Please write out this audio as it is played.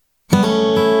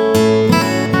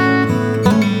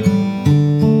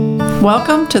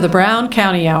Welcome to the Brown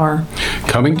County Hour.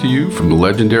 Coming to you from the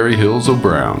legendary hills of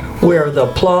Brown, where the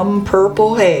plum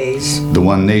purple haze, the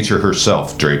one nature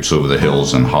herself drapes over the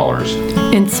hills and hollers,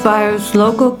 inspires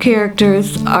local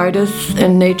characters, artists,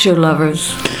 and nature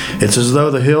lovers. It's as though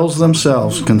the hills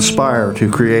themselves conspire to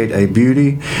create a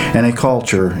beauty and a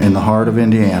culture in the heart of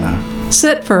Indiana.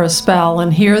 Sit for a spell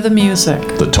and hear the music,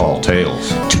 the tall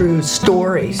tales, true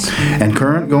stories, and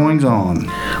current goings-on.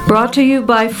 Brought to you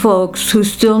by folks who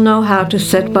still know how to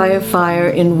sit by a fire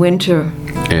in winter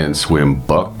and swim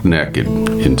buck naked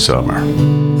in summer.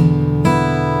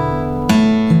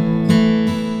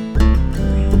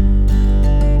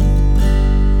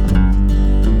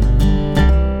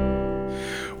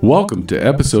 Welcome to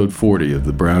episode 40 of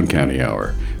the Brown County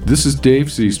Hour. This is Dave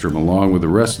Seastrom along with the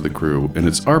rest of the crew, and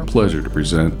it's our pleasure to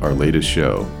present our latest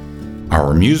show.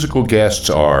 Our musical guests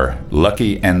are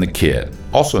Lucky and the Kid,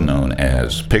 also known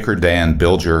as Picker Dan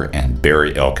Bilger and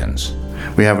Barry Elkins.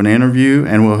 We have an interview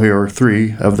and we'll hear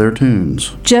 3 of their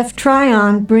tunes. Jeff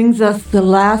Tryon brings us The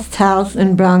Last House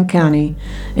in Brown County,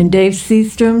 and Dave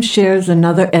Seastrom shares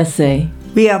another essay.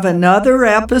 We have another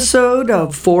episode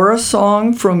of For a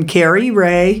Song from Carrie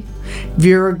Ray.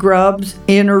 Vera Grubbs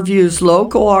interviews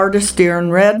local artist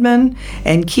Darren Redman,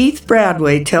 and Keith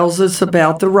Bradway tells us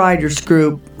about the writers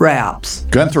group Raps.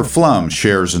 Gunther Flum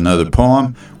shares another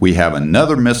poem. We have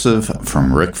another missive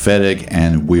from Rick Fettig,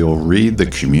 and we'll read the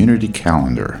community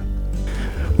calendar.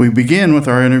 We begin with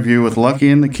our interview with Lucky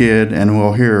and the Kid, and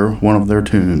we'll hear one of their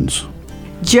tunes.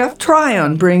 Jeff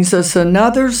Tryon brings us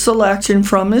another selection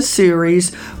from his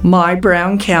series, My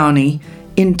Brown County,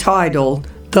 entitled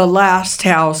The Last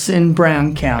House in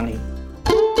Brown County.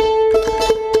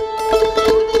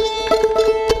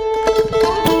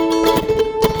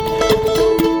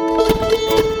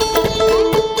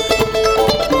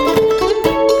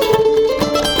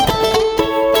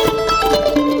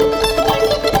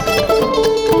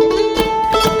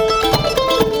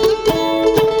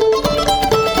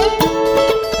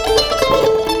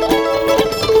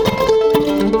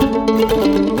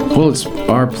 Well, it's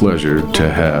our pleasure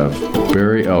to have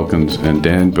Barry Elkins and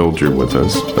Dan Bilger with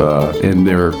us. In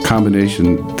their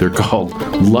combination, they're called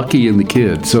Lucky and the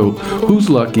Kid. So who's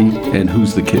Lucky and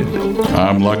who's the Kid?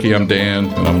 I'm Lucky, I'm Dan,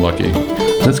 and I'm Lucky.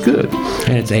 That's good.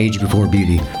 And it's age before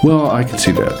beauty. Well, I can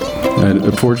see that. And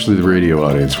unfortunately, the radio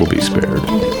audience will be spared.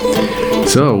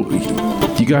 So,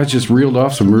 you guys just reeled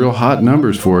off some real hot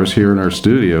numbers for us here in our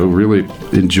studio. Really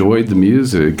enjoyed the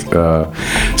music.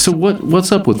 So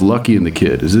what's up with Lucky and the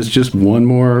Kid? Is this just one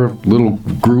more little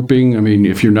grouping? I mean,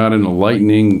 if you're not in the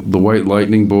White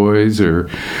Lightning Boys, or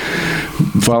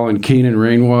following Keenan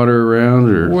Rainwater around,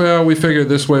 or well, we figured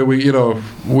this way we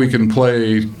can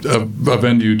play a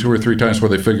venue 2 or 3 times where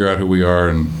they figure out who we are,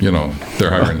 and they're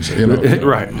hiring us.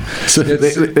 Right. So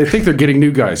they think they're getting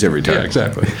new guys every time. Yeah,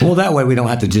 exactly. Well, that way we don't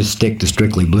have to just stick to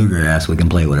strictly bluegrass. We can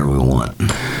play whatever we want.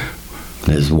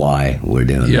 Is why we're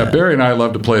doing that. Yeah, Barry and I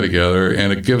love to play together,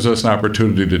 and it gives us an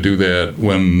opportunity to do that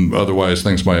when otherwise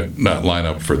things might not line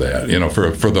up for that.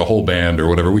 For the whole band or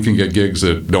whatever, we can get gigs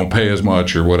that don't pay as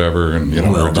much or whatever. And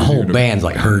well, the whole band's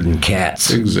like herding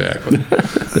cats. Exactly.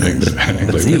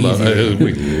 It's we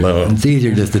love It's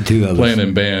easier just the two of us playing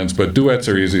in bands, but duets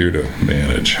are easier to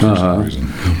manage for some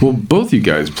reason. Well, both you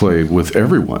guys play with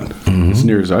everyone, as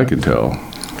near as I can tell.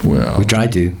 Well, we try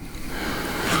to.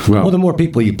 Well, the more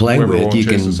people you play with, you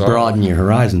can broaden your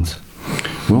horizons.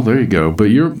 Well, there you go. But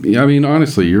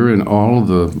honestly, you're in all of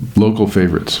the local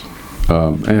favorites.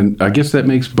 And I guess that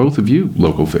makes both of you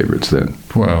local favorites then.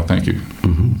 Well, thank you.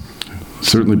 Mm-hmm.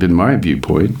 Certainly been my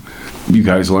viewpoint. You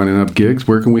guys lining up gigs?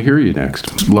 Where can we hear you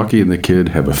next? Lucky and the Kid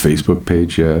have a Facebook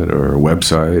page yet, or a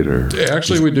website, or?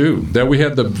 Actually, we do. We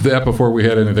had that before we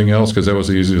had anything else, because that was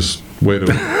the easiest way to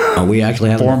we actually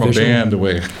have form a band.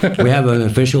 We have an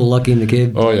official Lucky and the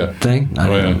Kid thing?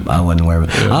 I wasn't aware of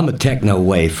it. Yeah. I'm a techno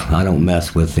waif. I don't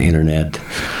mess with the internet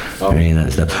or any of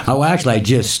that stuff. Oh, actually, I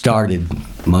just started.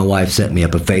 My wife set me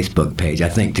up a Facebook page, I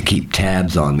think, to keep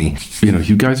tabs on me.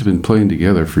 You guys have been playing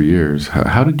together for years.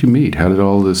 How did you meet? How did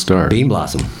all this start? Bean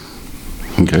Blossom.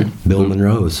 Okay. Bill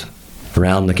Monroe's.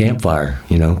 Around the campfire,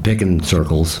 picking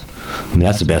circles. I mean,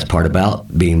 that's the best part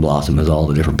about Bean Blossom, is all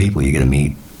the different people you get to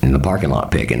meet. In the parking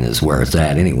lot picking is where it's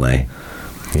at anyway,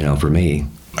 for me.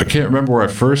 I can't remember where I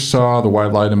first saw the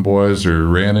White Lightning Boys or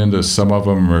ran into some of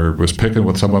them or was picking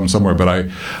with some of them somewhere, but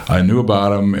I knew about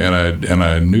them, and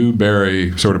I knew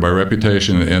Barry sort of by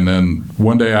reputation. And then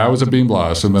one day I was at Bean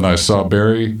Blossom, and I saw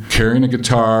Barry carrying a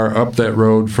guitar up that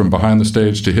road from behind the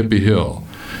stage to Hippie Hill.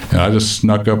 And I just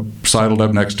snuck up, sidled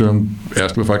up next to him,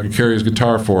 asked him if I could carry his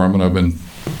guitar for him, and I've been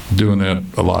doing that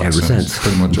a lot Ever since.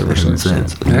 Pretty much ever since.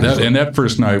 And that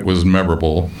first night was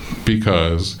memorable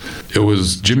because it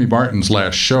was Jimmy Martin's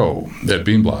last show at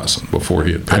Bean Blossom before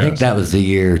he had passed. I think that was the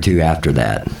year or two after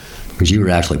that, because you were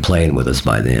actually playing with us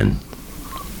by then.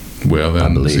 Well,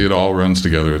 then, see, it all runs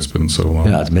together. It's been so long.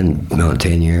 Yeah, it's been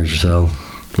 10 years or so.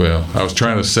 Well, I was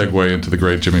trying to segue into the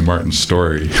great Jimmy Martin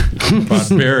story about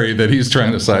Barry that he's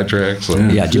trying to sidetrack. So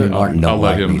yeah, Jimmy Martin. I'll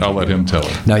let him tell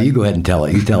it. No, you go ahead and tell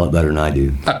it. You tell it better than I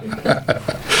do.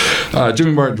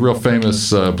 Jimmy Martin's a real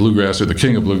famous bluegrasser, the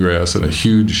king of bluegrass, and a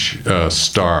huge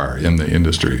star in the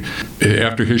industry.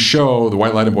 After his show, the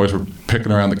White Lighting Boys were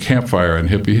picking around the campfire on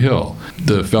Hippie Hill.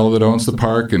 The fellow that owns the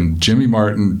park and Jimmy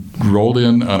Martin rolled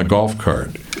in on a golf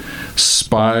cart,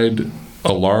 spied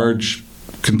a large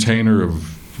container of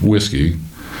whiskey,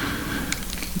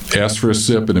 asked for a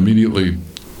sip, and immediately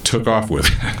took off with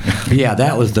it. Yeah,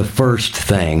 that was the first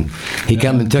thing. He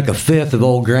come and took a fifth of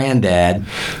old Granddad,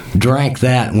 drank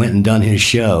that, and went and done his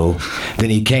show.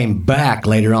 Then he came back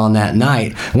later on that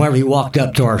night. Whenever he walked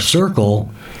up to our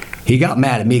circle, he got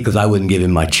mad at me because I wouldn't give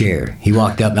him my chair. He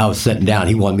walked up and I was sitting down.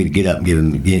 He wanted me to get up and give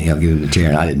him the chair,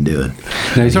 and I didn't do it.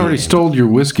 Now, he's already stole your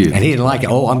whiskey. And he didn't like it.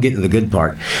 Oh, I'm getting to the good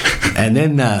part. And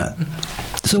then...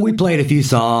 So we played a few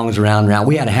songs around.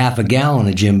 We had a half a gallon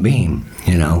of Jim Beam,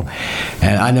 And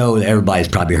I know everybody's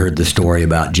probably heard the story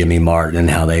about Jimmy Martin and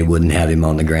how they wouldn't have him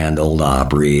on the Grand Ole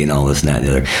Opry and all this and that and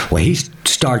the other. Well, he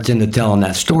starts into telling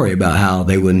that story about how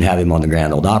they wouldn't have him on the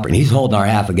Grand Ole Opry. And he's holding our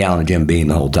half a gallon of Jim Beam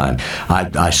the whole time.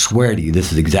 I swear to you,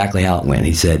 this is exactly how it went.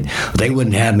 He said, they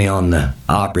wouldn't have me on the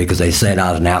Opry because they said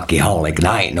I was an alcoholic, and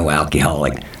I ain't no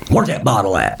alcoholic. Where's that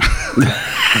bottle at?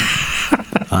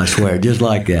 I swear, just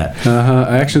like that.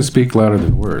 Actions speak louder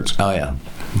than words. Oh, yeah.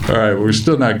 All right, we're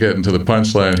still not getting to the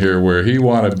punchline here where he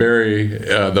wanted Barry,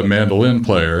 the mandolin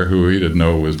player, who he didn't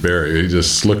know was Barry. He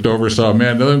just looked over, saw a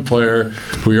mandolin player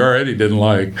who he already didn't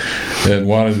like, and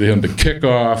wanted him to kick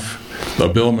off a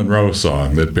Bill Monroe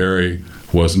song that Barry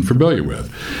wasn't familiar with.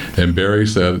 And Barry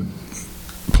said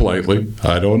politely,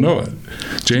 I don't know it.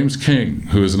 James King,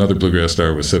 who is another bluegrass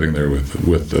star, was sitting there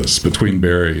with us between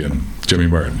Barry and Jimmy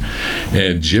Martin.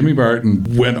 And Jimmy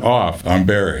Martin went off on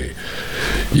Barry.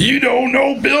 You don't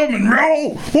know Bill Monroe?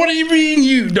 What do you mean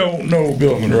you don't know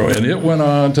Bill Monroe? And it went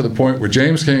on to the point where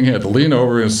James King had to lean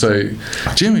over and say,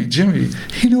 Jimmy,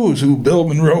 he knows who Bill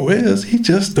Monroe is. He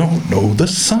just don't know the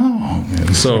song.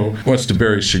 And so, much to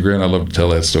Barry's chagrin, I love to tell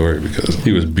that story because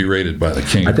he was berated by the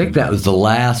King. I think that was the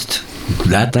last...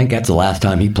 I think that's the last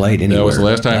time he played anywhere. That was the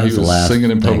last time he was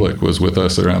singing in public, was with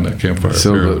us around that campfire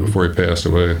before he passed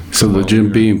away. So the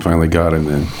Jim Beam finally got him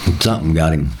then. Something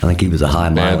got him. I think he was a high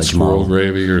mileage squirrel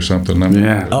gravy or something.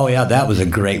 Yeah. Oh, yeah, that was a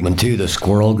great one, too, the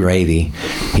squirrel gravy.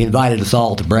 He invited us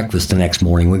all to breakfast the next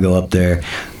morning. We go up there.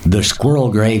 The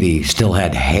squirrel gravy still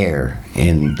had hair.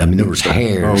 There was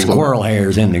squirrel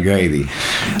hairs in the gravy.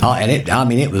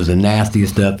 It was the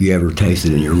nastiest stuff you ever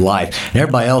tasted in your life. And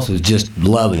everybody else was just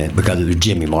loving it because it was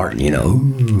Jimmy Martin,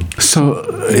 Ooh. So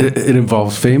it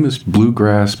involves famous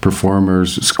bluegrass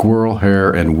performers, squirrel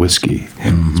hair, and whiskey.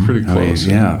 Mm-hmm. It's pretty close.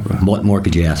 Yeah. What more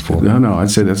could you ask for? No, I'd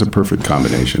say that's a perfect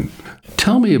combination.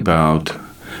 Tell me about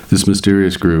this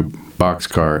mysterious group,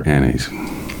 Boxcar Annies.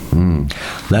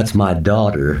 That's my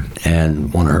daughter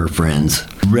and one of her friends.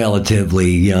 Relatively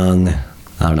young.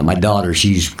 I don't know. My daughter,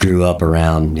 she grew up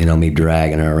around, me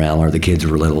dragging her around where the kids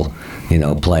were little,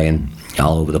 playing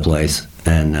all over the place.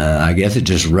 And I guess it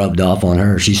just rubbed off on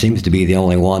her. She seems to be the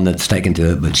only one that's taken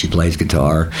to it, but she plays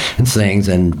guitar and sings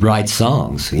and writes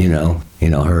songs,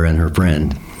 her and her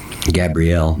friend,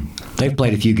 Gabrielle. They've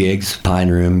played a few gigs, Pine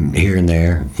Room here and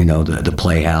there, the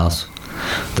Playhouse.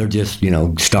 They're just,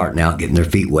 starting out, getting their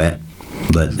feet wet.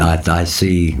 But I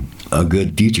see a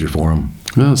good future for them.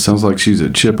 Well, it sounds like she's a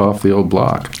chip off the old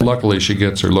block. Luckily, she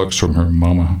gets her looks from her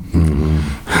mama.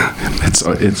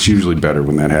 Mm-hmm. It's usually better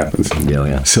when that happens.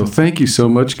 Yeah. So thank you so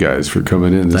much, guys, for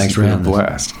coming in. Thanks for having us.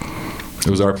 Blast. It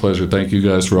was our pleasure. Thank you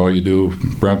guys for all you do.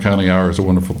 Brown County Hour is a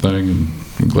wonderful thing, and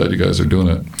I'm glad you guys are doing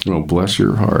it. Well, bless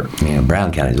your heart. Yeah,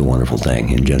 Brown County is a wonderful thing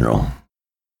in general.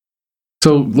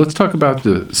 So let's talk about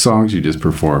the songs you just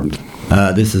performed.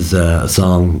 This is a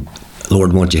song,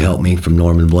 Lord Won't You Help Me, from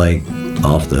Norman Blake,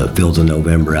 off the Fields of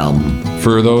November album.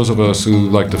 For those of us who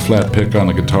like to flat pick on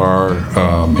the guitar,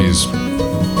 he's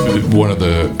one of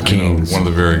the kings, one of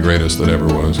the very greatest that ever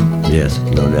was. Yes,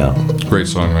 no doubt. Great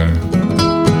songwriter.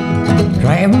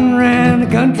 Traveling around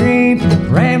the country,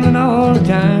 rambling all the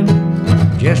time.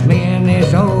 Just me and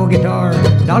this old guitar,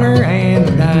 $1 and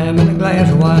a dime and a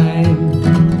glass of wine.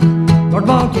 Lord,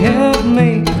 won't you help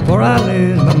me, or I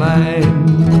lose my mind?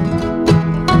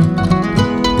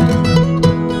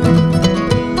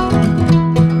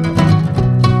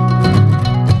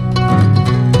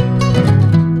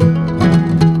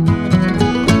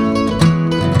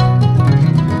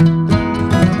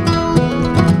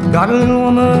 little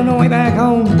woman way back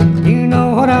home, you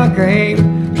know what I crave.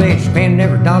 Say spend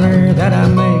every dollar that I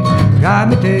make, drive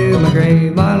me to my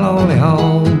grave, my lonely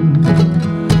home.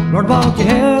 Lord, won't you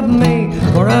help me,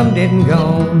 for I'm dead and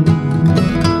gone.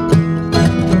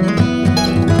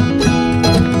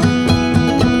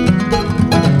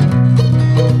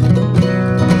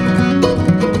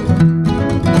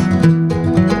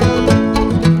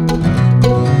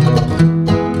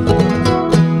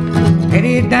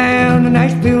 Headed down to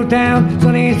Nashville town,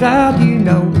 sunny south, you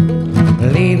know,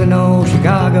 leaving old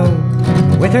Chicago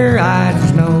with her eyes of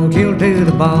snow chilled to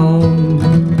the bone.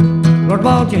 Lord,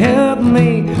 won't you help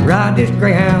me ride this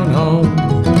Greyhound home?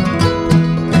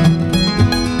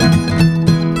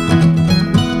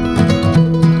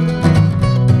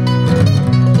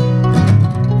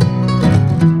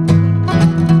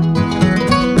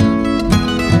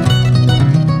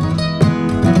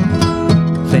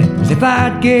 Says if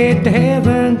I'd get to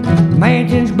heaven,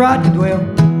 mansions bright to dwell,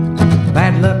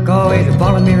 bad luck always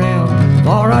following me around,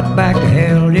 fall right back to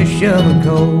hell, just shoveling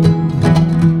coal.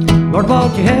 Lord,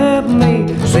 won't you help me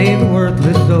save a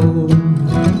worthless soul?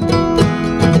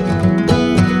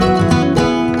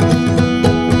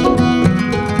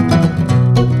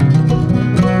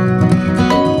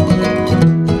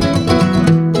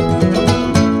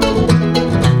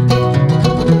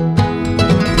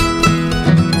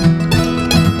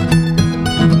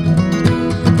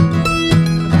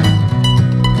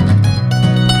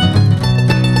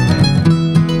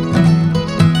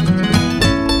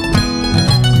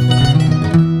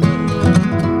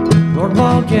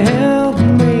 Won't you help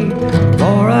me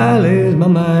before I lose my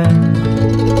mind?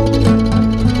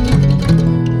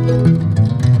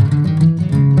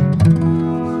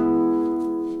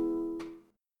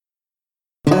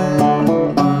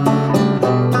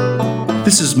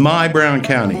 This is My Brown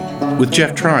County with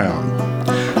Jeff Tryon.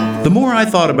 The more I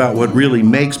thought about what really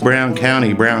makes Brown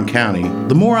County,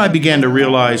 the more I began to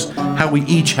realize how we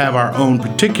each have our own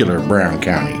particular Brown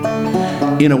County.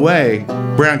 In a way,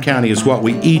 Brown County is what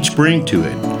we each bring to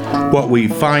it, what we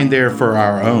find there for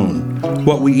our own,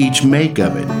 what we each make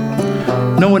of it.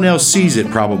 No one else sees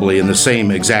it probably in the same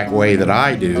exact way that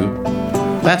I do.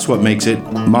 That's what makes it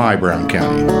my Brown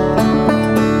County.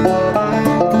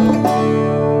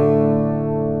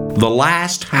 The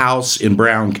last house in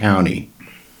Brown County.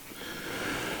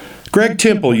 Greg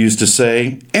Temple used to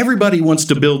say, everybody wants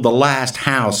to build the last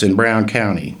house in Brown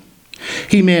County.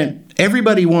 He meant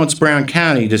everybody wants Brown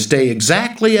County to stay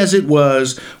exactly as it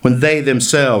was when they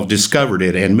themselves discovered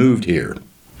it and moved here.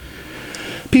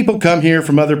 People come here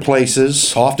from other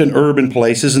places, often urban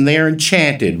places, and they are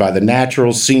enchanted by the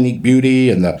natural scenic beauty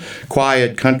and the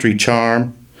quiet country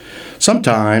charm.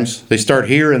 Sometimes they start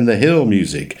hearing the hill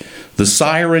music, the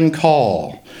siren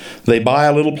call. They buy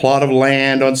a little plot of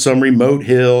land on some remote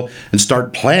hill and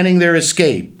start planning their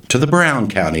escape to the Brown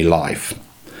County life.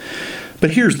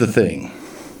 But here's the thing.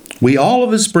 We all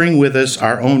of us bring with us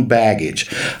our own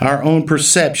baggage, our own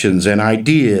perceptions and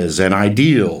ideas and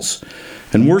ideals,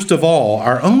 and worst of all,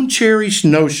 our own cherished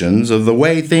notions of the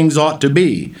way things ought to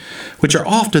be, which are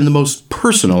often the most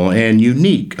personal and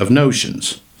unique of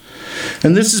notions.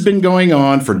 And this has been going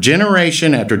on for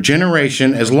generation after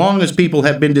generation as long as people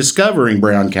have been discovering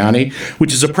Brown County,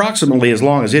 which is approximately as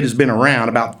long as it has been around,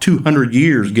 about 200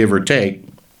 years, give or take.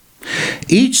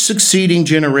 Each succeeding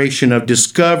generation of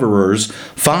discoverers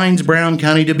finds Brown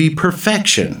County to be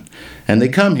perfection, and they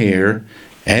come here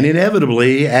and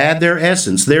inevitably add their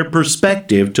essence, their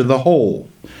perspective to the whole.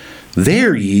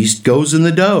 Their yeast goes in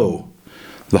the dough.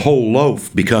 The whole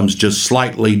loaf becomes just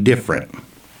slightly different.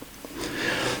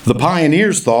 The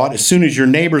pioneers thought as soon as your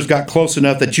neighbors got close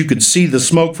enough that you could see the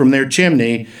smoke from their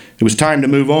chimney, it was time to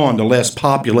move on to less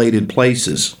populated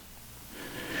places.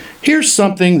 Here's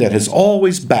something that has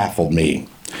always baffled me.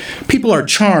 People are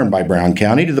charmed by Brown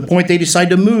County to the point they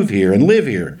decide to move here and live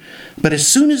here. But as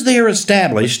soon as they are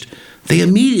established, they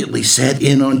immediately set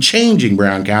in on changing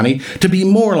Brown County to be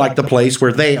more like the place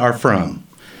where they are from.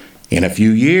 In a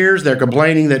few years, they're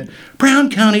complaining that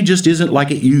Brown County just isn't like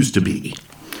it used to be.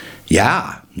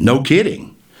 Yeah, no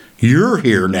kidding. You're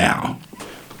here now.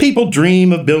 People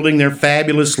dream of building their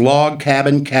fabulous log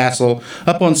cabin castle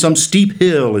up on some steep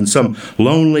hill in some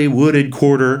lonely wooded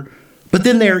quarter, but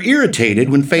then they're irritated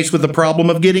when faced with the problem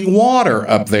of getting water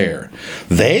up there.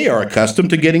 They are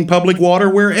accustomed to getting public water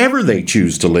wherever they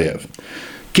choose to live.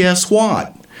 Guess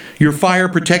what? Your fire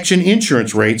protection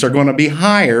insurance rates are going to be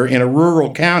higher in a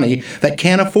rural county that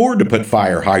can't afford to put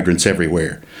fire hydrants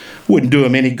everywhere. Wouldn't do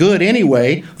them any good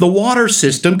anyway. The water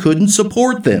system couldn't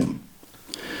support them.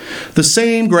 The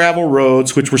same gravel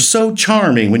roads which were so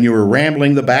charming when you were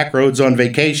rambling the back roads on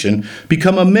vacation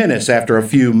become a menace after a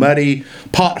few muddy,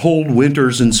 potholed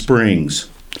winters and springs.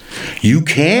 You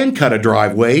can cut a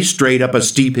driveway straight up a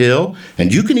steep hill,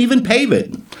 and you can even pave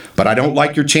it, but I don't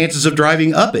like your chances of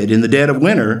driving up it in the dead of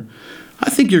winter. I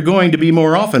think you're going to be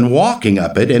more often walking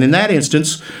up it, and in that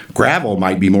instance, gravel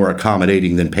might be more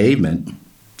accommodating than pavement.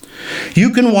 You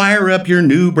can wire up your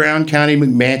new Brown County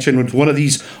McMansion with one of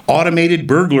these automated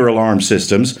burglar alarm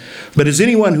systems, but as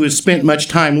anyone who has spent much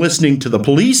time listening to the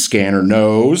police scanner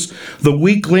knows, the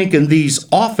weak link in these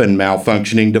often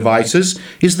malfunctioning devices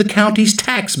is the county's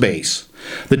tax base.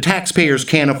 The taxpayers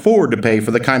can't afford to pay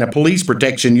for the kind of police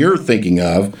protection you're thinking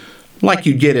of, like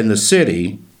you'd get in the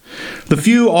city. The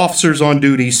few officers on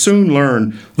duty soon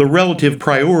learn the relative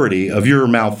priority of your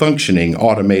malfunctioning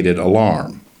automated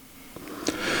alarm.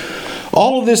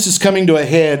 All of this is coming to a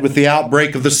head with the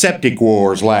outbreak of the septic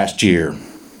wars last year.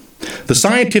 The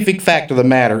scientific fact of the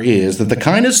matter is that the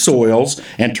kind of soils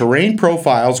and terrain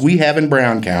profiles we have in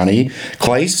Brown County,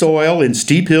 clay soil in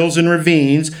steep hills and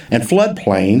ravines and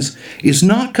floodplains, is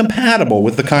not compatible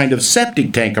with the kind of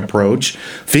septic tank approach,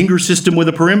 finger system with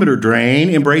a perimeter drain,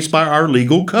 embraced by our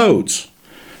legal codes.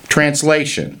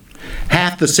 Translation: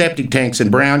 half the septic tanks in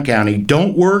Brown County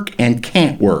don't work and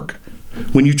can't work.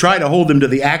 When you try to hold them to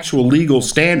the actual legal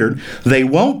standard, they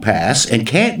won't pass and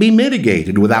can't be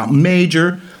mitigated without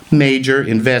major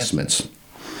investments.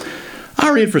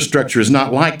 Our infrastructure is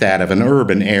not like that of an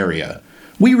urban area.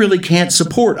 We really can't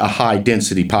support a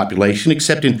high-density population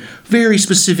except in very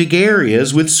specific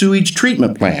areas with sewage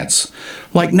treatment plants,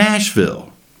 like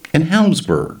Nashville and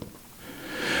Helmsburg.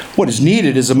 What is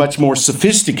needed is a much more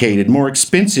sophisticated, more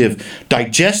expensive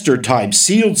digester-type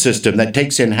sealed system that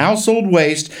takes in household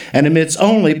waste and emits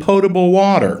only potable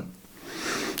water.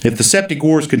 If the septic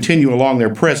wars continue along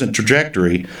their present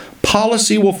trajectory,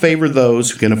 policy will favor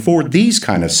those who can afford these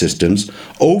kind of systems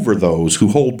over those who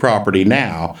hold property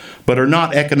now but are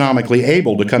not economically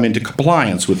able to come into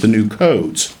compliance with the new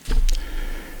codes.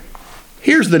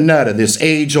 Here's the nut of this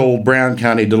age-old Brown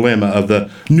County dilemma of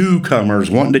the newcomers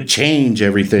wanting to change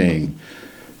everything.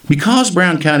 Because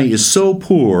Brown County is so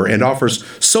poor and offers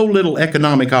so little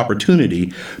economic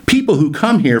opportunity, people who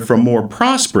come here from more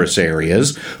prosperous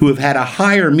areas, who have had a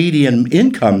higher median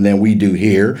income than we do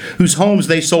here, whose homes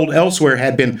they sold elsewhere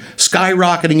had been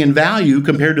skyrocketing in value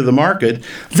compared to the market,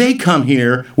 they come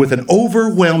here with an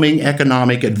overwhelming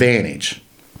economic advantage.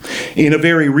 In a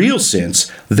very real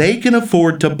sense, they can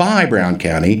afford to buy Brown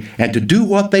County and to do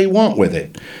what they want with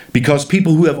it, because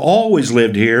people who have always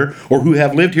lived here or who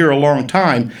have lived here a long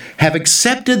time have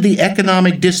accepted the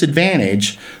economic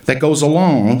disadvantage that goes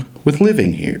along with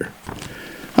living here.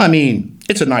 I mean,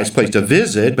 it's a nice place to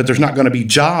visit, but there's not going to be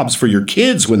jobs for your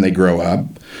kids when they grow up.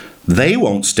 They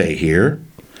won't stay here.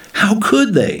 How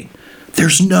could they?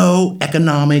 There's no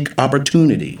economic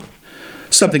opportunity.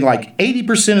 Something like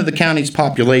 80% of the county's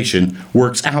population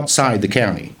works outside the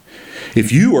county. If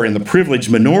you are in the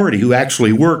privileged minority who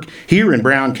actually work here in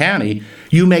Brown County,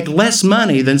 you make less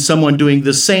money than someone doing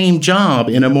the same job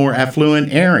in a more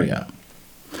affluent area.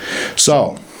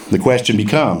 So, the question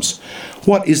becomes,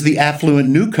 what is the affluent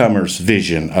newcomer's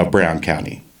vision of Brown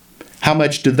County? How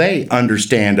much do they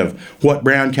understand of what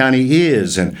Brown County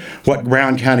is and what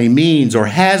Brown County means or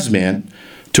has meant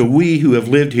to we who have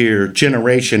lived here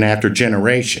generation after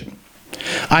generation?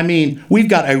 I mean, we've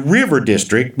got a river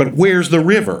district, but where's the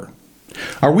river?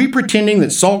 Are we pretending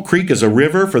that Salt Creek is a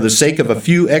river for the sake of a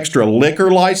few extra liquor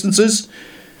licenses?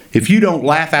 If you don't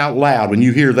laugh out loud when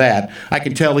you hear that, I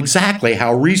can tell exactly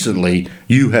how recently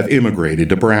you have immigrated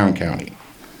to Brown County.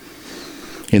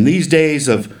 In these days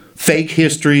of fake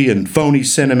history and phony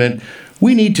sentiment,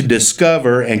 we need to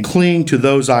discover and cling to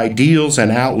those ideals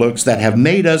and outlooks that have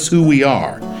made us who we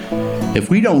are. If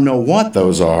we don't know what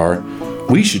those are,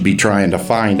 we should be trying to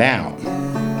find out.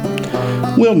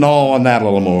 We'll gnaw on that a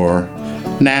little more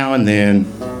now and then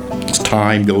as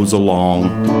time goes along.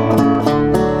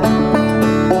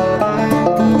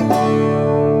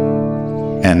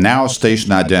 And now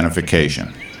station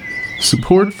identification.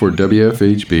 Support for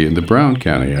WFHB and the Brown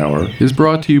County Hour is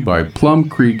brought to you by Plum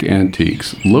Creek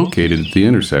Antiques, located at the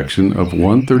intersection of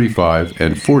 135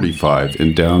 and 45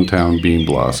 in downtown Bean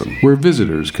Blossom, where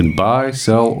visitors can buy,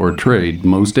 sell, or trade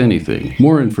most anything.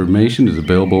 More information is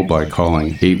available by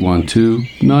calling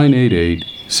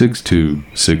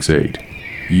 812-988-6268.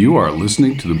 You are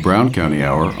listening to the Brown County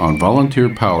Hour on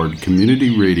volunteer-powered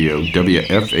community radio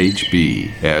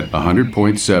WFHB at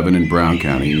 100.7 in Brown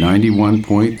County,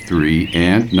 91.3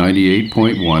 and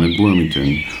 98.1 in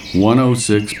Bloomington,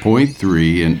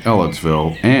 106.3 in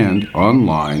Ellettsville, and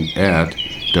online at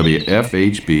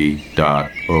WFHB.org.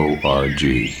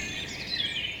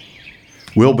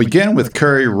 We'll begin with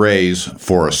Carrie Ray's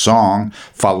For a Song,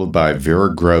 followed by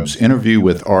Vera Grubbs' interview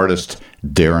with artist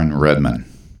Darren Redman.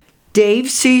 Dave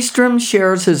Seastrom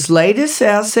shares his latest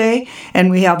essay, and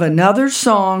we have another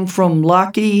song from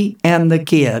Lucky and the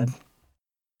Kid.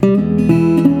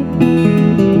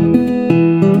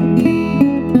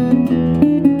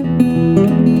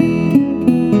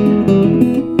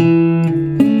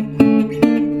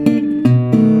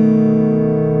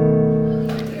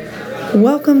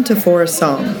 Welcome to For a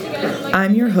Song.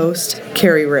 I'm your host,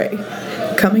 Carrie Ray,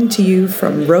 coming to you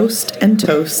from Roast and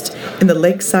Toast in the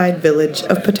lakeside village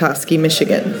of Petoskey,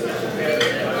 Michigan.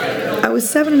 I was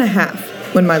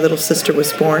 7.5 when my little sister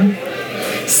was born.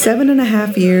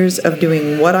 7.5 years of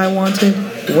doing what I wanted,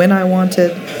 when I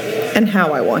wanted, and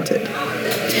how I wanted.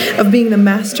 Of being the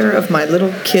master of my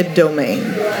little kid domain.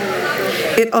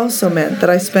 It also meant that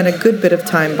I spent a good bit of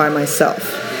time by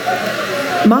myself.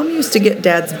 Mom used to get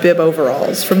Dad's bib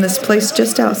overalls from this place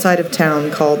just outside of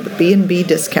town called the B&B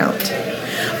Discount,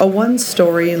 a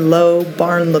one-story, low,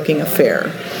 barn-looking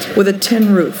affair with a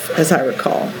tin roof, as I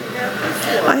recall.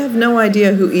 I have no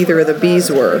idea who either of the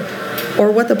B's were,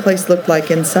 or what the place looked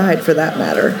like inside, for that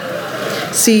matter.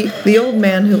 See, the old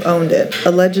man who owned it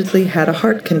allegedly had a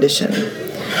heart condition,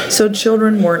 so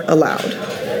children weren't allowed.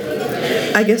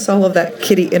 I guess all of that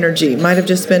kitty energy might have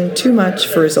just been too much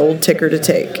for his old ticker to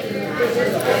take.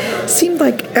 Seemed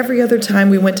like every other time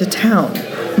we went to town,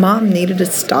 Mom needed to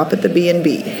stop at the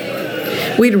B&B.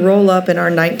 We'd roll up in our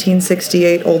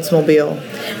 1968 Oldsmobile,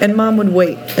 and Mom would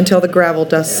wait until the gravel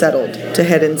dust settled to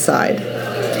head inside,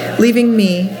 leaving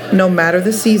me, no matter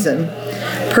the season,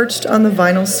 perched on the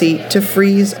vinyl seat to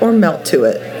freeze or melt to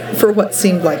it for what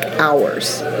seemed like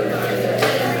hours.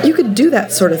 You could do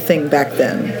that sort of thing back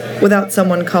then without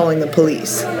someone calling the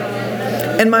police.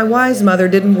 And my wise mother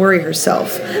didn't worry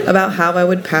herself about how I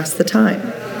would pass the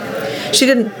time. She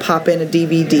didn't pop in a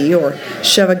DVD or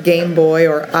shove a Game Boy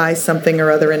or eye something or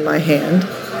other in my hand.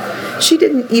 She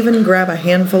didn't even grab a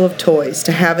handful of toys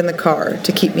to have in the car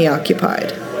to keep me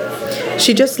occupied.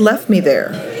 She just left me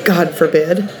there, God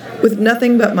forbid, with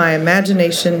nothing but my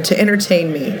imagination to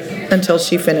entertain me until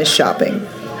she finished shopping.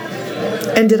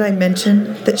 And did I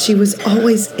mention that she was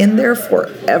always in there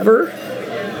forever?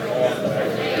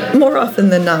 More often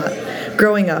than not,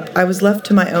 growing up, I was left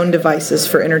to my own devices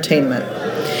for entertainment.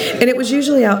 And it was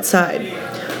usually outside,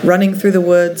 running through the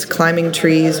woods, climbing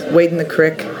trees, wading the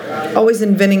creek, always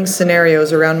inventing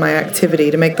scenarios around my activity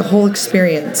to make the whole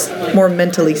experience more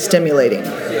mentally stimulating.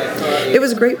 It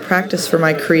was great practice for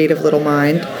my creative little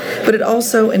mind, but it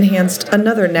also enhanced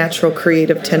another natural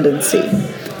creative tendency,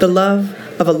 the love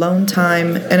of alone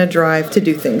time and a drive to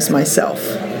do things myself.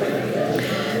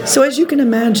 So as you can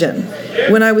imagine,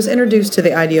 when I was introduced to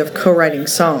the idea of co-writing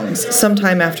songs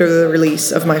sometime after the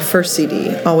release of my first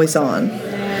CD, Always On,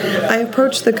 I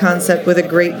approached the concept with a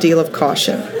great deal of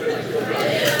caution.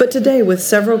 But today, with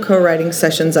several co-writing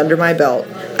sessions under my belt,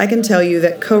 I can tell you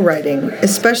that co-writing,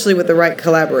 especially with the right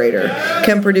collaborator,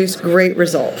 can produce great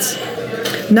results.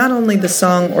 Not only the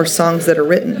song or songs that are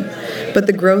written, but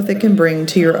the growth it can bring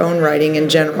to your own writing in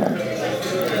general.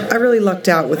 I really lucked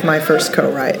out with my first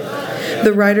co-write.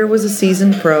 The writer was a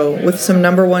seasoned pro with some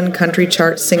 #1 country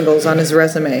chart singles on his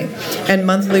resume and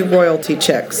monthly royalty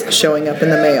checks showing up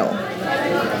in the mail.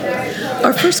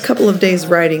 Our first couple of days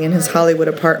writing in his Hollywood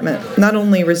apartment not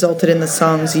only resulted in the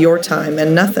songs Your Time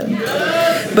and Nothing,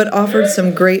 but offered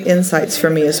some great insights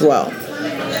for me as well.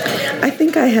 I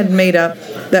think I had made up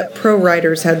that pro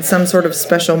writers had some sort of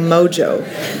special mojo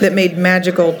that made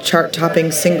magical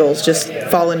chart-topping singles just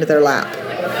fall into their lap.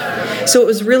 So it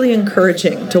was really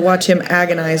encouraging to watch him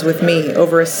agonize with me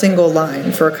over a single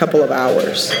line for a couple of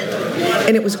hours.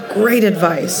 And it was great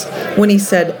advice when he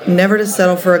said never to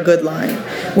settle for a good line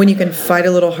when you can fight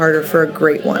a little harder for a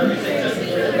great one.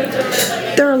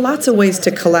 There are lots of ways to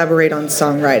collaborate on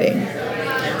songwriting.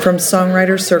 From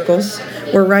songwriter circles,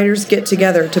 where writers get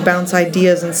together to bounce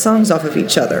ideas and songs off of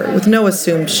each other with no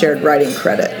assumed shared writing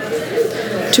credit,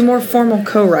 to more formal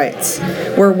co-writes,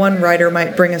 where one writer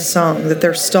might bring a song that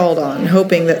they're stalled on,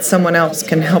 hoping that someone else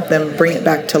can help them bring it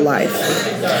back to life,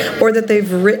 or that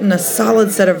they've written a solid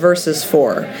set of verses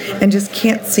for and just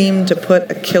can't seem to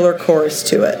put a killer chorus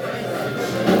to it.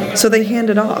 So they hand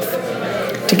it off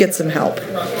to get some help.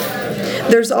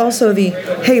 There's also the,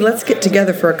 hey, let's get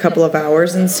together for a couple of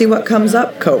hours and see what comes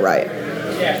up co-write.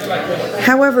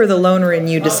 However the loner in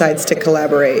you decides to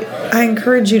collaborate, I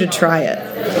encourage you to try it.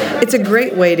 It's a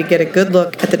great way to get a good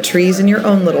look at the trees in your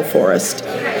own little forest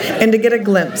and to get a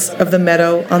glimpse of the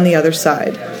meadow on the other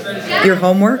side. Your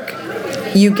homework?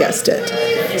 You guessed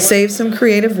it. Save some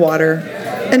creative water,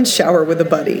 and shower with a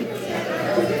buddy.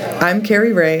 I'm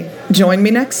Carrie Ray. Join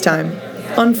me next time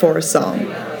on For a Song.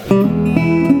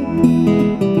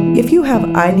 If you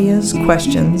have ideas,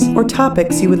 questions, or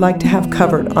topics you would like to have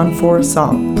covered on For a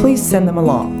Song, please send them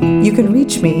along. You can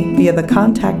reach me via the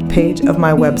contact page of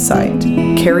my website,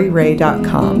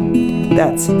 carrieray.com.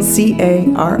 That's CARIRAY.com.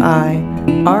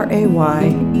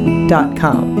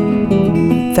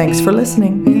 Thanks for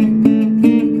listening.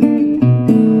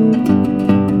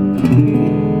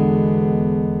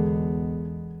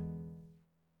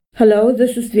 Hello,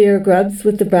 this is Vera Grubbs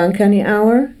with the Brown County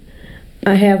Hour.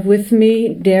 I have with me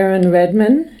Darren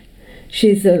Redman.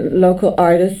 She's a local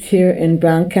artist here in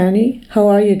Brown County. How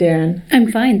are you, Darren?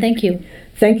 I'm fine, thank you.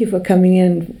 Thank you for coming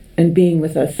in and being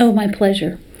with us. Oh, my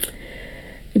pleasure.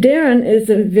 Darren is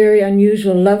a very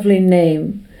unusual, lovely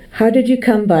name. How did you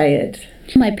come by it?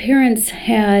 My parents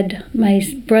had my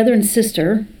brother and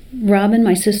sister, Robin,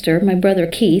 my sister, my brother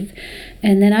Keith,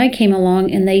 and then I came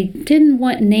along, and they didn't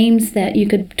want names that you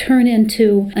could turn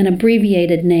into an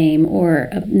abbreviated name or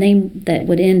a name that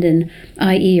would end in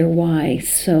IE or Y.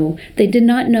 So they did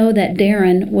not know that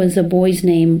Darren was a boy's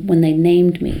name when they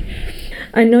named me.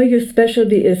 I know your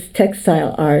specialty is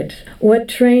textile art. What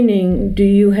training do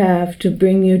you have to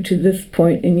bring you to this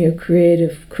point in your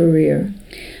creative career?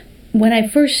 When I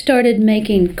first started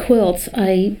making quilts,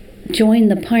 I joined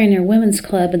the Pioneer Women's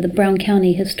Club at the Brown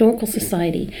County Historical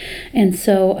Society. And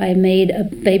so I made a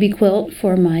baby quilt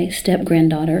for my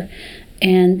step-granddaughter.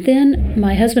 And then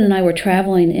my husband and I were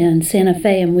traveling in Santa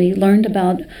Fe, and we learned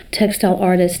about a textile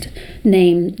artist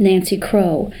named Nancy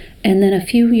Crow. And then a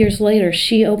few years later,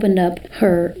 she opened up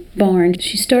her barn.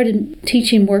 She started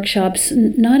teaching workshops,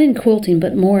 not in quilting,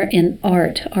 but more in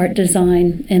art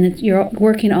design, and you're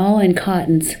working all in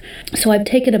cottons. So I've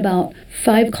taken about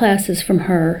 5 classes from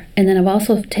her, and then I've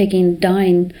also taken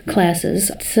dyeing classes,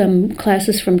 some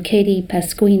classes from Katie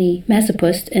Pasquini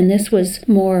Massapust, and this was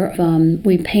more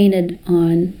we painted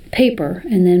on paper,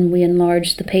 and then we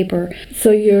enlarged the paper.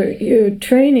 So your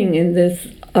training in this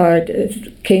art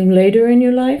came later in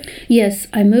your life? Yes,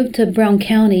 I moved to Brown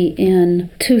County in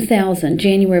 2000,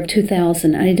 January of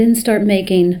 2000. I didn't start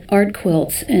making art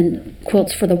quilts and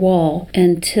quilts for the wall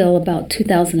until about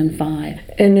 2005.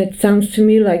 And it sounds to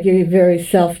me like you're very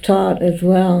self-taught as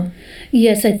well.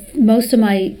 Yes, most of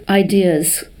my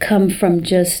ideas come from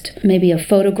just maybe a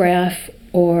photograph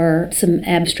or some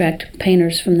abstract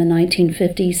painters from the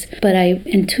 1950s. But I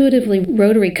intuitively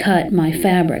rotary cut my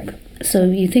fabric. So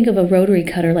you think of a rotary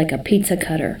cutter like a pizza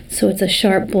cutter. So it's a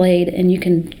sharp blade, and you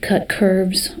can cut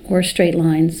curves or straight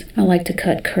lines. I like to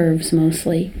cut curves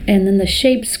mostly. And then the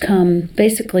shapes come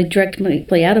basically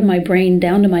directly out of my brain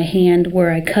down to my hand,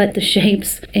 where I cut the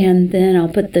shapes, and then I'll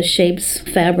put the shapes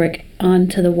fabric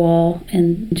onto the wall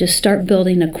and just start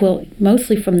building a quilt,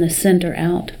 mostly from the center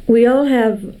out. We all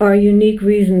have our unique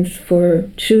reasons for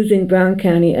choosing Brown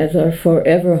County as our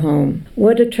forever home.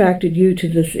 What attracted you to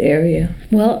this area?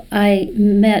 Well, I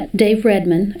met Dave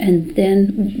Redman, and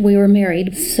then we were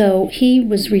married. So he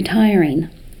was retiring,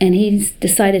 and he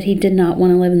decided he did not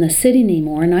want to live in the city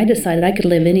anymore, and I decided I could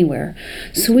live anywhere.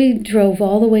 So we drove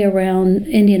all the way around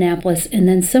Indianapolis, and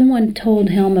then someone told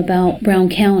him about Brown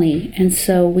County, and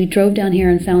so we drove down here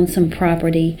and found some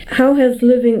property. How has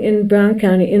living in Brown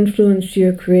County influenced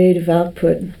your creative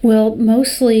output? Well,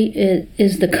 mostly it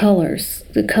is the colors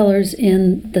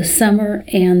in the summer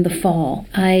and the fall.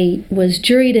 I was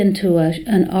juried into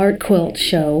an art quilt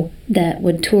show that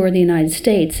would tour the United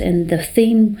States, and the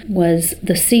theme was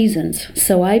the seasons.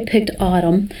 So I picked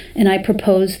autumn, and I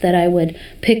proposed that I would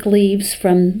pick leaves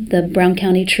from the Brown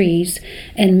County trees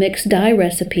and mix dye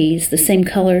recipes, the same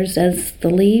colors as the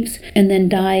leaves, and then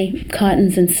dye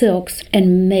cottons and silks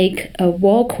and make a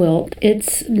wall quilt.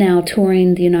 It's now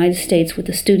touring the United States with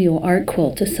the Studio Art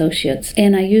Quilt Associates.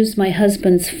 And I used my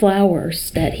husband's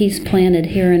flowers that he's planted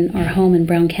here in our home in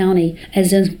Brown County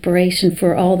as inspiration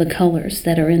for all the colors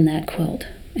that are in that quilt,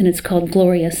 and it's called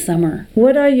Glorious Summer.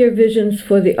 What are your visions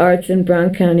for the arts in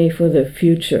Brown County for the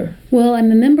future? Well,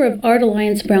 I'm a member of Art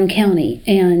Alliance Brown County,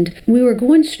 and we were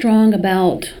going strong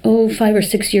about 5 or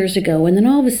 6 years ago, and then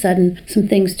all of a sudden some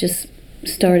things just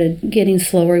started getting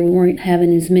slower. We weren't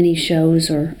having as many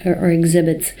shows or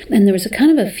exhibits, and there was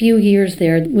a few years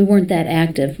there we weren't that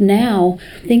active. Now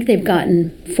I think they've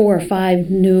gotten 4 or 5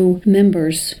 new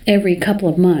members every couple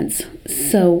of months,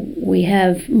 so we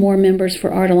have more members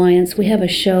for Art Alliance. We have a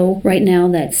show right now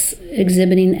that's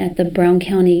exhibiting at the Brown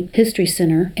County History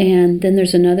Center, and then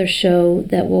there's another show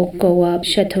that will go up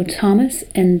Chateau Thomas,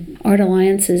 and Art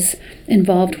Alliance is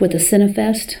involved with the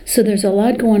Cinefest. So there's a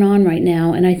lot going on right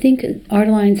now, and I think Art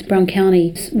Alliance Brown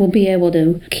County will be able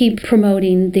to keep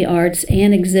promoting the arts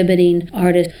and exhibiting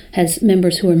artists as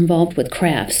members who are involved with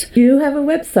crafts. Do you have a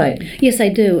website? Yes, I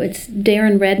do. It's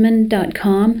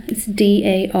DarrenRedman.com. It's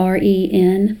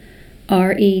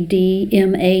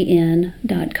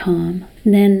DarrenRedman.com.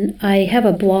 And then I have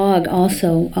a blog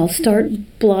also. I'll start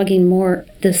blogging more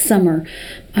this summer.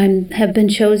 I have been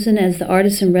chosen as the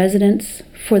artist in residence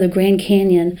for the Grand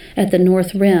Canyon at the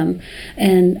North Rim,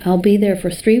 and I'll be there for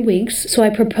 3 weeks. So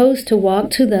I propose to walk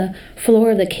to the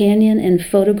floor of the canyon and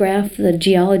photograph the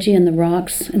geology and the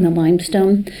rocks and the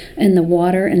limestone and the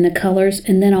water and the colors,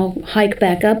 and then I'll hike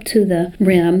back up to the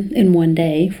rim in 1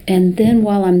 day. And then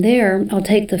while I'm there, I'll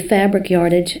take the fabric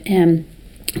yardage and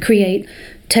create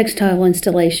textile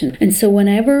installation. And so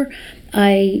whenever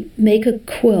I make a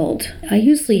quilt, I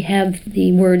usually have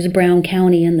the words Brown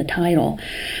County in the title.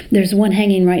 There's one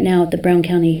hanging right now at the Brown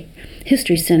County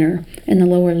History Center in the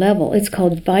lower level. It's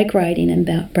called Bike Riding in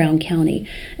Brown County,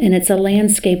 and it's a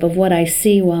landscape of what I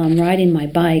see while I'm riding my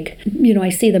bike. You know, I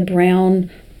see the brown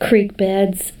creek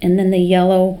beds, and then the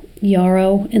yellow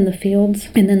yarrow in the fields,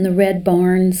 and then the red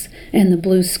barns, and the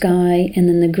blue sky, and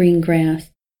then the green grass.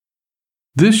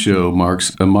 This show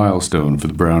marks a milestone for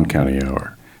the Brown County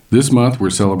Hour. This month we're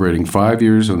celebrating 5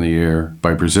 years on the air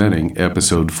by presenting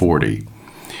episode 40.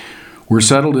 We're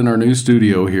settled in our new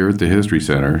studio here at the History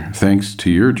Center, thanks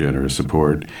to your generous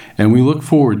support, and we look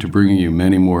forward to bringing you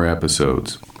many more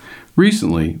episodes.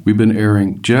 Recently, we've been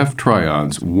airing Jeff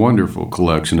Tryon's wonderful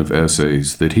collection of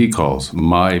essays that he calls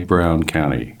My Brown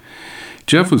County.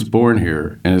 Jeff was born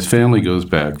here, and his family goes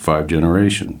back 5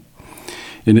 generations.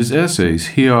 In his essays,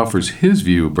 he offers his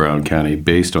view of Brown County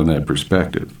based on that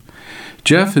perspective.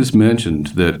 Jeff has mentioned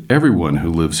that everyone who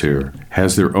lives here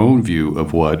has their own view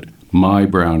of what My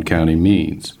Brown County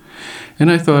means,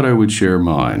 and I thought I would share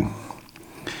mine.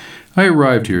 I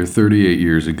arrived here 38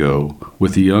 years ago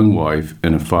with a young wife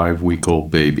and a 5-week-old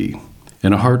baby,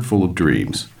 and a heart full of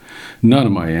dreams. None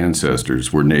of my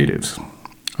ancestors were natives.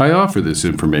 I offer this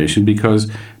information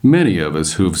because many of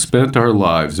us who have spent our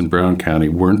lives in Brown County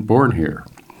weren't born here.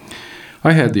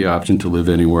 I had the option to live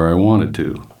anywhere I wanted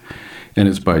to, and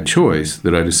it's by choice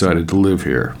that I decided to live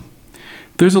here.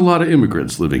 There's a lot of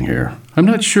immigrants living here. I'm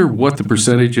not sure what the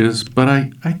percentage is, but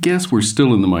I guess we're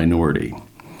still in the minority.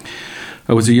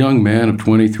 I was a young man of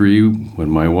 23 when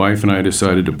my wife and I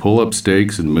decided to pull up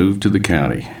stakes and move to the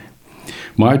county.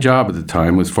 My job at the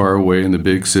time was far away in the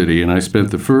big city, and I spent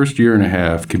the first year and a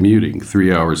half commuting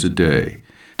 3 hours a day.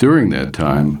 During that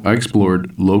time, I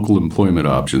explored local employment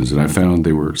options, and I found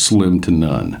they were slim to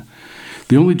none.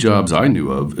 The only jobs I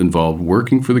knew of involved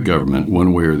working for the government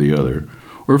one way or the other,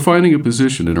 or finding a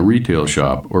position in a retail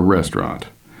shop or restaurant.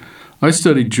 I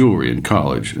studied jewelry in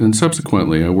college, and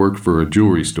subsequently I worked for a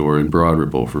jewelry store in Broad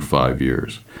Ripple for 5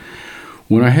 years.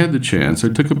 When I had the chance, I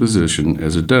took a position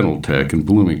as a dental tech in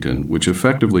Bloomington, which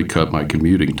effectively cut my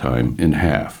commuting time in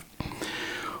half.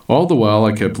 All the while,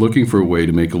 I kept looking for a way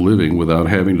to make a living without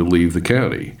having to leave the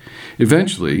county.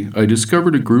 Eventually, I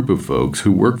discovered a group of folks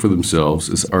who work for themselves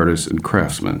as artists and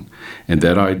craftsmen, and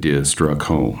that idea struck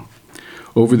home.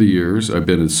 Over the years, I've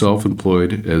been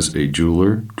self-employed as a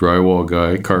jeweler, drywall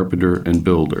guy, carpenter, and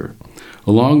builder.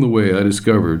 Along the way, I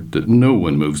discovered that no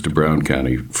one moves to Brown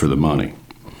County for the money.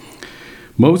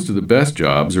 Most of the best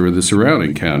jobs are in the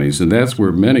surrounding counties, and that's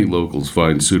where many locals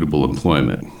find suitable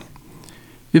employment.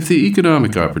 If the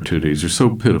economic opportunities are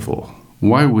so pitiful,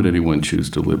 why would anyone choose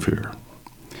to live here?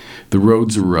 The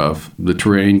roads are rough, the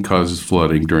terrain causes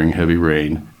flooding during heavy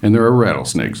rain, and there are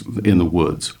rattlesnakes in the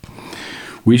woods.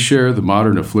 We share the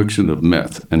modern affliction of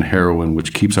meth and heroin,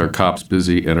 which keeps our cops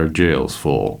busy and our jails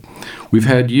full. We've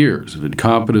had years of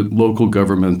incompetent local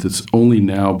government that's only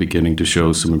now beginning to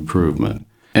show some improvement.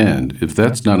 And if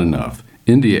that's not enough,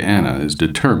 Indiana is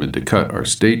determined to cut our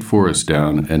state forests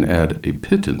down and add a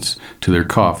pittance to their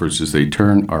coffers as they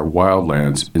turn our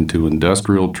wildlands into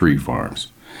industrial tree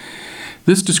farms.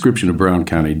 This description of Brown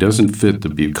County doesn't fit the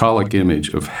bucolic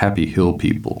image of happy hill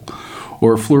people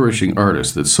or flourishing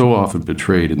artists that's so often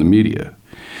portrayed in the media.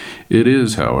 It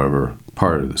is, however,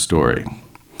 part of the story.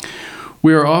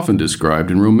 We are often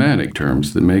described in romantic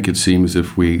terms that make it seem as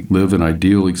if we live an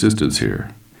ideal existence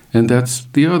here, and that's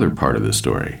the other part of the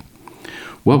story.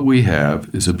 What we have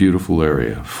is a beautiful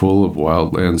area, full of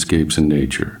wild landscapes and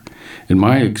nature. In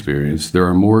my experience, there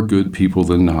are more good people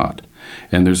than not,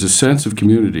 and there's a sense of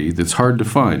community that's hard to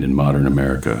find in modern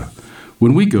America.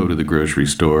 When we go to the grocery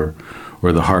store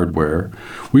or the hardware,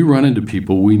 we run into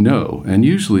people we know, and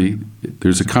usually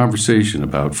there's a conversation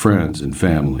about friends and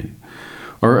family.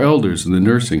 Our elders in the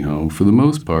nursing home, for the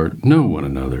most part, know one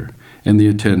another and the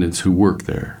attendants who work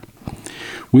there.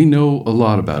 We know a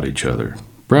lot about each other,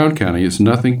 Brown County is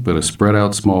nothing but a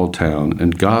spread-out small town,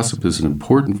 and gossip is an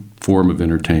important form of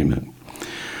entertainment.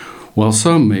 While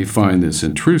some may find this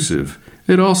intrusive,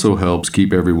 it also helps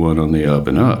keep everyone on the up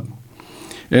and up.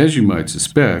 As you might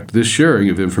suspect, this sharing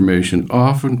of information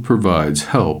often provides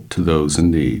help to those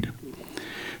in need.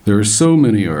 There are so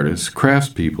many artists,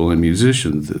 craftspeople, and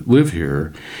musicians that live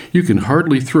here, you can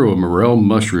hardly throw a morel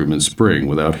mushroom in spring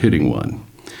without hitting one.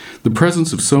 The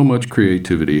presence of so much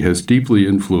creativity has deeply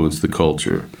influenced the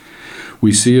culture.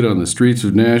 We see it on the streets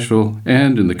of Nashville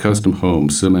and in the custom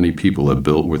homes so many people have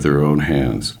built with their own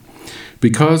hands.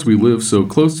 Because we live so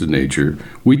close to nature,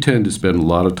 we tend to spend a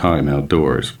lot of time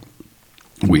outdoors.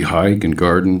 We hike and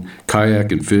garden,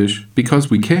 kayak and fish because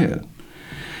we can.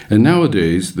 And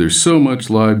nowadays, there's so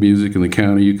much live music in the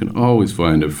county, you can always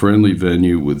find a friendly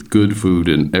venue with good food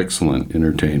and excellent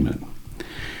entertainment.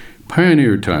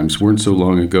 Pioneer times weren't so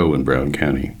long ago in Brown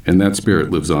County, and that spirit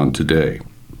lives on today.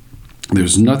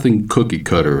 There's nothing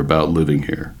cookie-cutter about living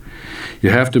here. You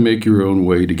have to make your own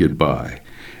way to get by,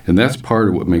 and that's part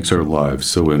of what makes our lives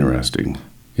so interesting.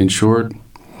 In short,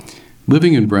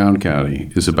 living in Brown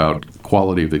County is about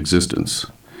quality of existence.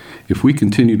 If we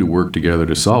continue to work together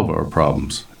to solve our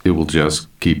problems, it will just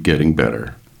keep getting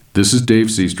better. This is Dave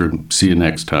Seastrom. See you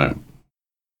next time.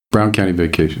 Brown County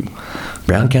Vacation.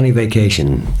 Brown County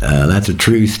Vacation. That's a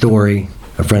true story.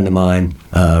 A friend of mine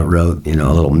wrote, a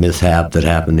little mishap that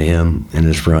happened to him in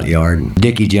his front yard.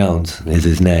 Dickie Jones is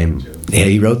his name. Yeah,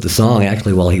 he wrote the song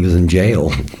actually while he was in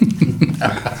jail.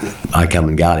 I come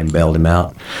and got him, bailed him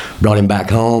out, brought him back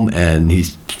home, and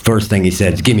first thing he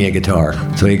said is, "Give me a guitar."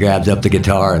 So he grabs up the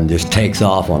guitar and just takes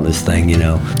off on this thing,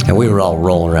 And we were all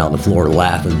rolling around the floor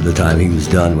laughing at the time he was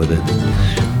done with it.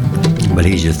 But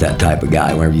he's just that type of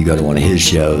guy. Whenever you go to one of his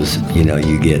shows,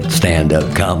 you get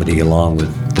stand-up comedy along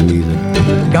with the music.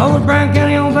 Going to Brown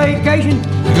County on vacation.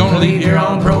 You're gonna leave here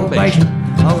on probation.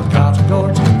 Old cops and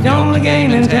courts, the only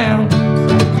game in town.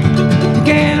 You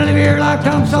can't live here like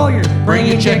Tom Sawyer. Bring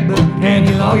your checkbook and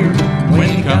your lawyer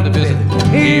when you come to visit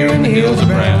here in the hills of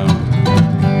Brown.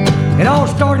 It all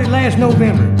started last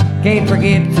November. Can't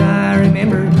forget as I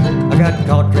remember. I got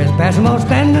caught trespassing while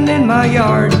standing in my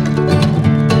yard.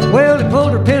 Well, they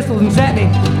pulled her pistols and sat me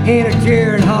in a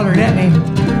chair and hollered at me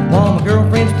while my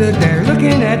girlfriend stood there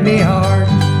looking at me hard.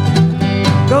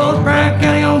 Go to Brown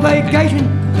County on vacation,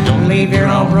 don't leave here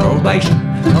on probation.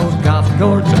 Those cops and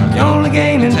courts are the only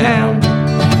game in town.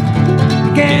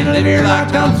 You can't live here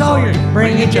like Tom Sawyer.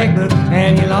 Bring your checkbook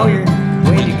and your lawyer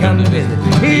when you come to visit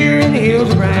here in the hills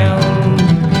of Brown.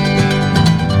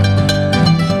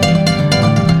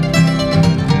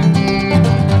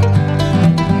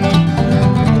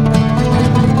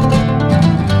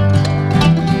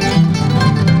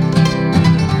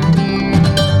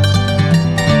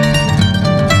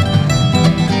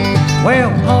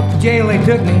 Well, off to jail they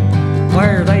took me,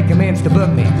 where they commenced to book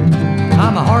me.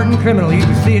 I'm a hardened criminal, you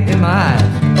can see it in my eyes.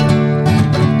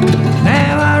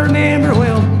 Now I remember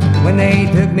well, when they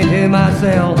took me to my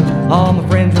cell, all my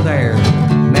friends were there.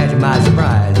 Imagine my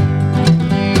surprise.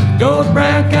 Go to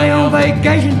Brown County on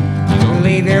vacation, we'll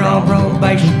leave here on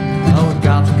probation. Those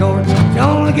cops and courts, the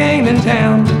only game in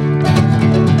town.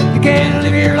 You can't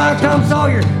live here like Tom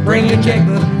Sawyer. Bring your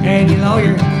checkbook and your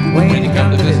lawyer when you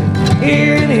come to visit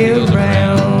here in the hills of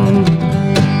Brown.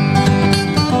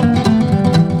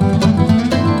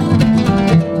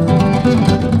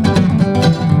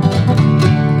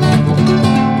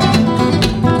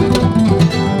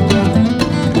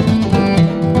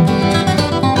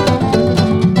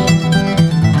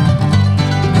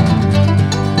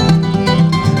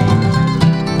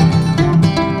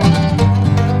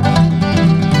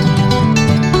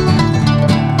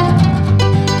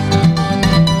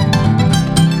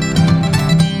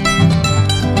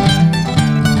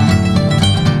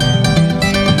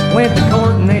 Went to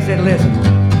court and they said, listen,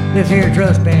 this here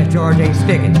trespass charge ain't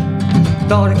sticking.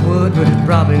 Thought it would, but it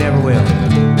probably never will.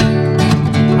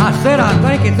 I said I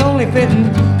think it's only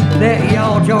fitting that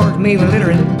y'all charge me with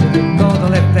littering, cause I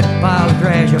left that pile of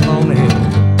trash up on the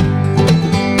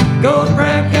hill. Go to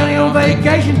Brown County on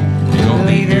vacation, you're gonna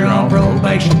leave here on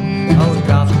probation. Those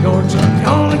cops and courts are the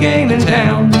only game in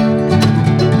town.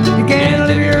 You can't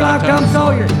live here like Tom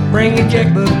Sawyer. Bring your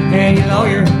checkbook and your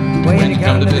lawyer when you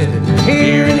come to visit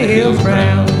here in the hills of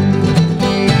Brown.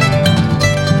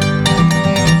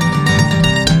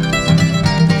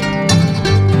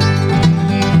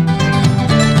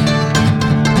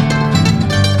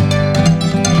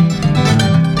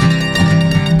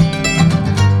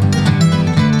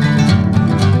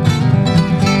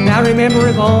 Now remember,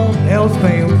 if all else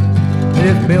fails,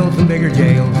 just build some bigger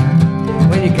jails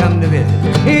when you come to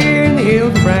visit here in the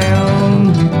hills of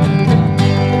Brown.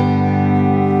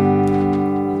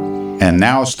 And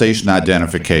now station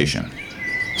identification.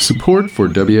 Support for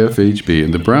WFHB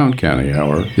and the Brown County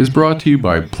Hour is brought to you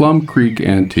by Plum Creek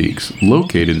Antiques,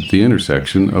 located at the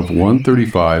intersection of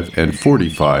 135 and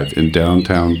 45 in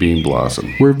downtown Bean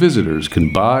Blossom, where visitors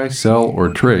can buy, sell, or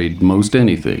trade most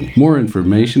anything. More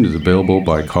information is available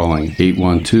by calling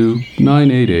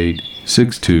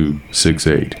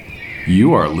 812-988-6268.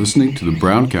 You are listening to the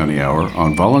Brown County Hour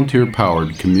on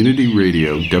volunteer-powered community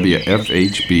radio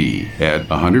WFHB at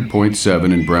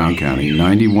 100.7 in Brown County,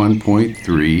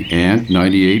 91.3 and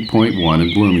 98.1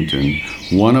 in Bloomington,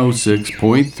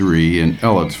 106.3 in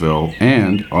Ellettsville,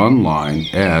 and online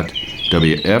at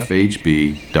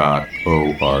wfhb.org.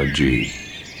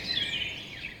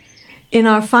 In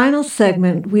our final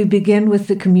segment, we begin with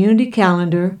the community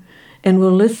calendar and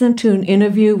will listen to an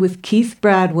interview with Keith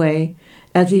Bradway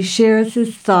as he shares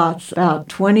his thoughts about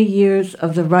 20 years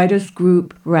of the writers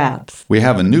group Raps. We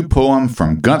have a new poem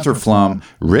from Gunther Flum.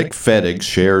 Rick Fettig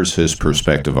shares his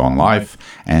perspective on life,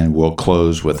 and we'll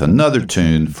close with another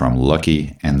tune from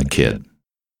Lucky and the Kid.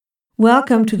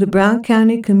 Welcome to the Brown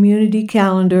County Community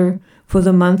Calendar for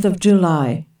the month of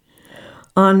July.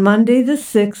 On Monday the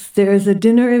 6th, there is a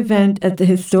dinner event at the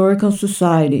Historical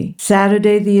Society.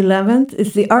 Saturday the 11th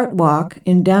is the Art Walk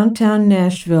in downtown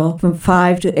Nashville from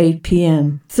 5 to 8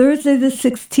 p.m. Thursday the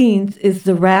 16th is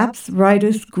the Raps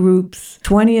Writers Group's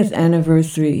 20th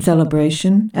anniversary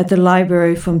celebration at the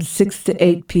library from 6 to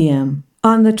 8 p.m.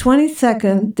 On the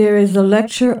 22nd, there is a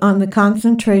lecture on the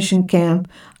concentration camp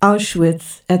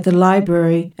Auschwitz at the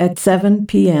library at 7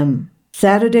 p.m.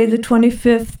 Saturday the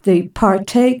 25th, the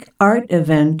Partake Art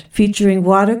event featuring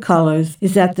watercolors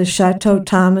is at the Chateau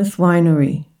Thomas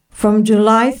Winery. From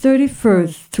July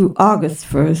 31st through August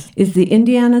 1st is the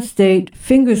Indiana State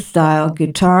Fingerstyle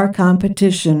Guitar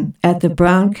Competition at the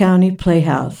Brown County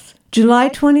Playhouse. July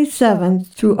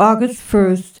 27th through August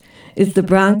 1st is the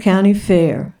Brown County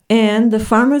Fair. And the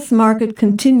Farmers Market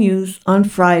continues on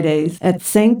Fridays at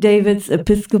St. David's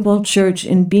Episcopal Church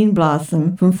in Bean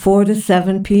Blossom from 4 to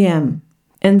 7 p.m.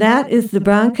 And that is the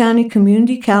Brown County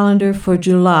Community Calendar for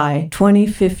July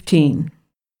 2015.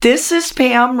 This is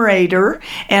Pam Rader,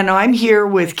 and I'm here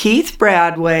with Keith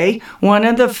Bradway, one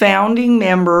of the founding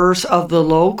members of the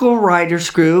local writers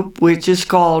group, which is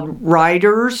called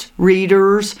Writers,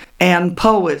 Readers, and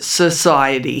Poets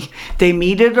Society. They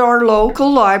meet at our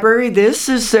local library. This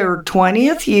is their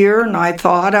 20th year, and I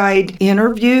thought I'd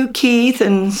interview Keith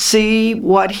and see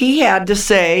what he had to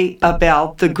say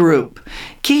about the group.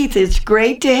 Keith, it's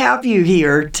great to have you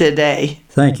here today.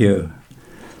 Thank you.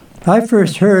 I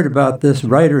first heard about this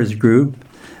writers group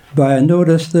by a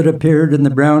notice that appeared in the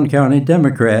Brown County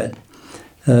Democrat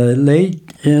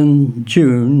late in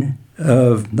June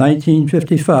of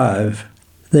 1955.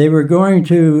 They were going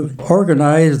to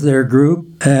organize their group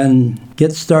and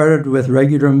get started with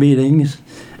regular meetings,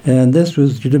 and this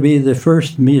was to be the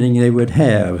first meeting they would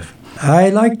have. I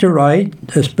like to write,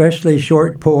 especially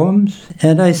short poems,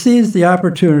 and I seized the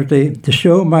opportunity to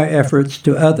show my efforts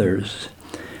to others.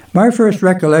 My first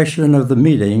recollection of the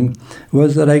meeting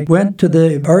was that I went to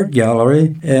the art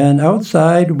gallery, and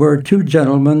outside were two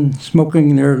gentlemen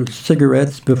smoking their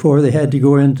cigarettes before they had to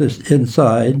go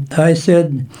inside. I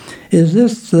said, "Is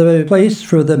this the place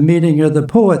for the meeting of the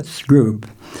poets group?"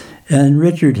 And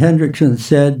Richard Hendrickson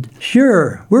said,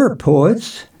 "Sure, we're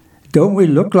poets. Don't we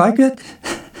look like it?"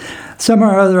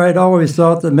 Somehow or other, I'd always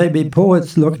thought that maybe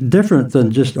poets looked different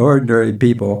than just ordinary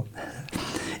people.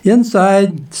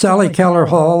 Inside, Sally Keller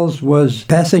Halls was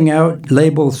passing out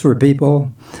labels for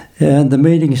people, and the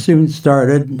meeting soon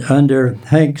started under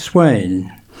Hank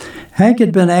Swain. Hank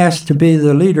had been asked to be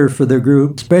the leader for the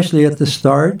group, especially at the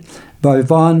start, by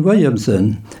Vaughn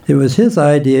Williamson. It was his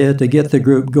idea to get the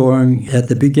group going at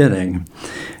the beginning.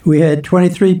 We had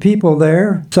 23 people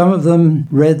there. Some of them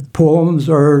read poems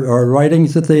or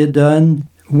writings that they had done.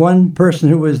 One person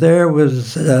who was there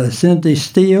was Cindy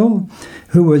Steele,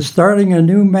 who was starting a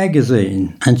new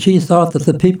magazine, and she thought that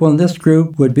the people in this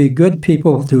group would be good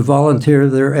people to volunteer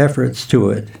their efforts to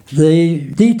it. The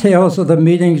details of the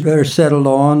meetings were settled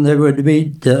on. They would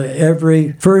meet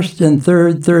every first and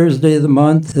third Thursday of the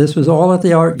month. This was all at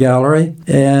the art gallery,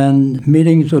 and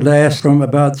meetings would last from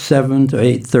about 7 to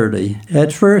 8:30.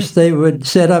 At first, they would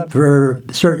set up for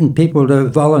certain people to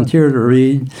volunteer to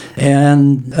read,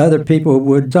 and other people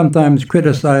would sometimes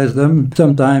criticize them,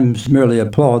 sometimes merely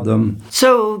applaud them.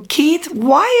 So, Keith,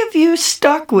 why have you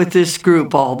stuck with this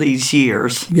group all these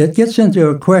years? It gets into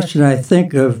a question, I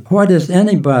think, of what does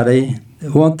anybody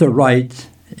want to write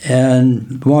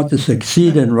and want to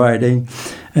succeed in writing?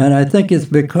 And I think it's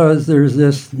because there's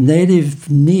this native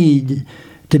need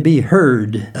to be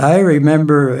heard. I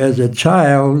remember as a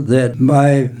child that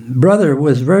my brother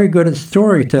was very good at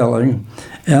storytelling,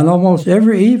 and almost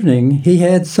every evening he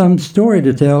had some story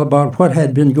to tell about what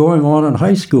had been going on in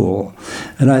high school.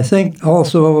 And I think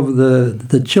also of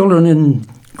the children in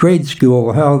grade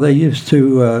school, how they used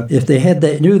to, if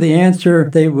they knew the answer,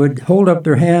 they would hold up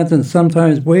their hands and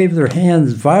sometimes wave their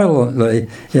hands violently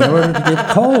in order to get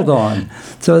called on.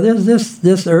 So there's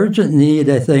this urgent need,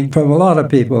 I think, from a lot of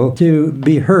people to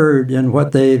be heard in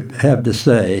what they have to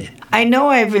say. I know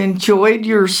I've enjoyed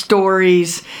your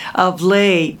stories of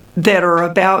late that are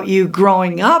about you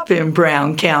growing up in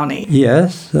Brown County.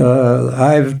 Yes,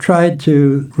 I've tried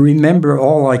to remember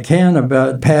all I can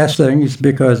about past things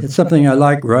because it's something I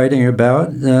like writing about,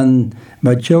 and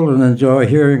my children enjoy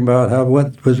hearing about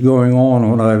what was going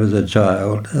on when I was a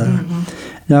child.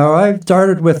 Now, I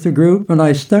started with the group, and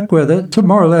I stuck with it,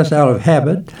 more or less out of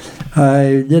habit.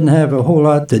 I didn't have a whole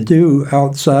lot to do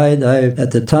outside. I,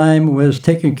 at the time, was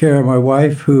taking care of my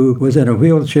wife, who was in a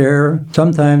wheelchair.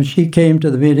 Sometimes she came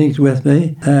to the meetings with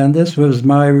me, and this was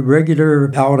my regular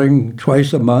outing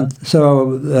twice a month.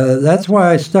 So that's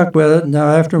why I stuck with it.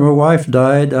 Now, after my wife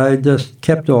died, I just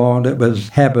kept on. It was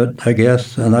habit, I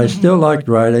guess, and I still liked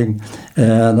writing,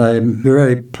 and I'm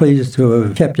very pleased to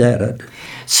have kept at it.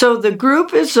 So the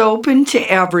group is open to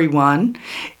everyone.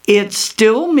 It's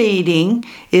still meeting.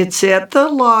 It's at the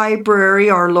library,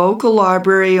 our local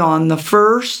library, on the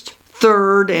 1st,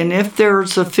 3rd, and if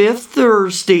there's a 5th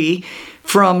Thursday,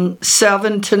 from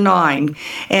 7 to 9.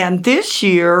 And this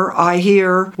year, I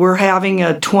hear we're having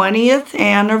a 20th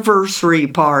anniversary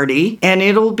party, and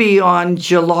it'll be on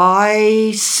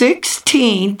July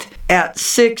 16th at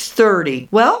 6:30.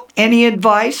 Well, any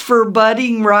advice for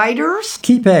budding writers?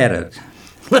 Keep at it.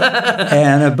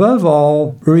 And above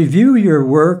all, review your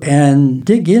work and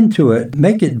dig into it.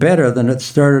 Make it better than it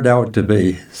started out to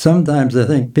be. Sometimes I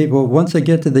think people, once they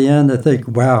get to the end, they think,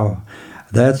 wow,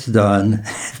 that's done.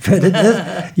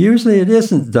 But usually it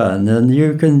isn't done, and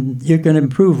you can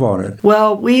improve on it.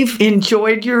 Well, we've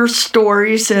enjoyed your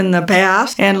stories in the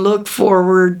past and look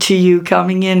forward to you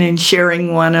coming in and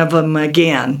sharing one of them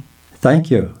again.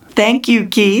 Thank you. Thank you,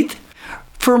 Keith.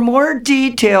 For more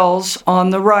details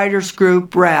on the writers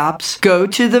group RAPS, go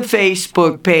to the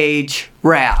Facebook page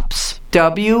RAPS,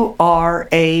 WRAPS.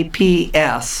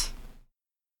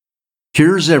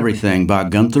 Here's Everything by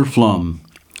Gunther Flum.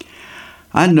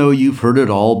 I know you've heard it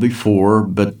all before,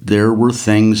 but there were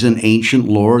things in ancient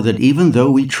lore that even though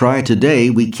we try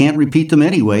today, we can't repeat them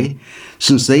anyway,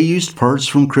 since they used parts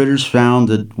from critters found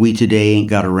that we today ain't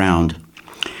got around.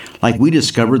 Like we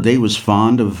discovered they was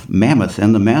fond of mammoth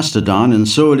and the mastodon, and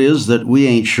so it is that we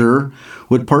ain't sure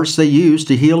what parts they use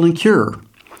to heal and cure.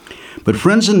 But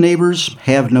friends and neighbors,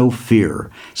 have no fear,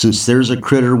 since there's a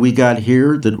critter we got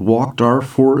here that walked our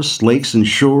forests, lakes, and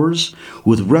shores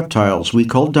with reptiles we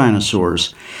call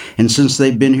dinosaurs. And since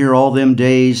they've been here all them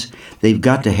days, they've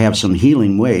got to have some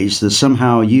healing ways that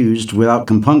somehow used without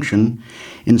compunction,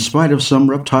 in spite of some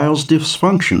reptiles'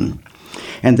 dysfunction.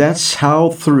 And that's how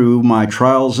through my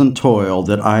trials and toil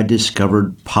that I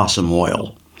discovered possum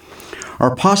oil.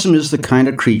 Our possum is the kind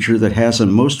of creature that has a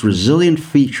most resilient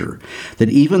feature, that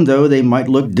even though they might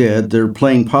look dead, they're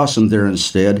playing possum there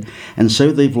instead, and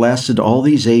so they've lasted all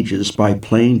these ages by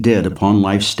playing dead upon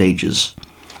life's stages.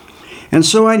 And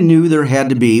so I knew there had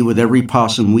to be, with every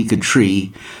possum we could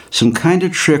tree, some kind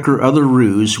of trick or other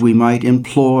ruse we might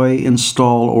employ,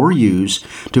 install, or use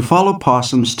to follow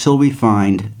possums till we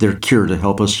find their cure to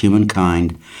help us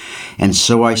humankind. And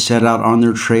so I set out on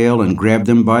their trail and grabbed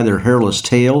them by their hairless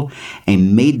tail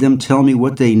and made them tell me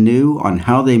what they knew on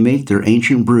how they make their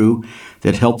ancient brew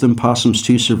that helped them possums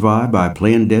to survive by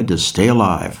playing dead to stay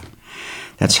alive.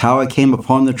 That's how I came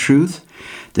upon the truth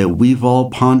that we've all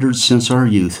pondered since our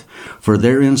youth, for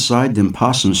there inside them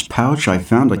possum's pouch I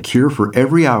found a cure for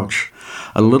every ouch,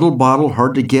 a little bottle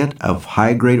hard to get of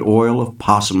high-grade oil of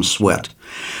possum sweat.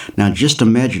 Now just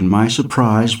imagine my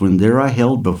surprise when there I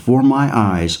held before my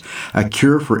eyes a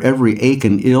cure for every ache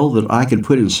and ill that I could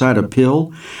put inside a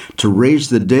pill to raise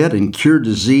the dead and cure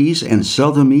disease and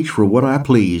sell them each for what I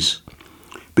please.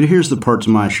 But here's the part to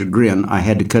my chagrin I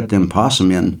had to cut them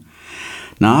possum in.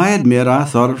 Now, I admit I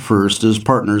thought at first as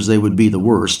partners they would be the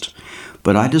worst,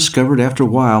 but I discovered after a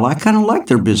while I kind of liked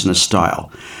their business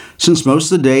style, since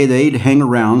most of the day they'd hang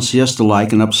around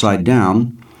siesta-like and upside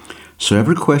down. So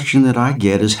every question that I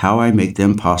get is how I make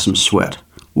them possums sweat.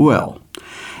 Well,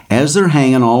 as they're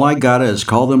hanging, all I gotta is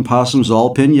call them possums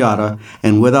all pinata,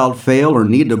 and without fail or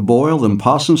need to boil, them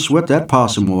possums sweat that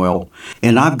possum oil.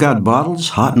 And I've got bottles,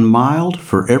 hot and mild,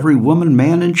 for every woman,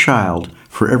 man, and child,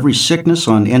 for every sickness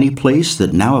on any place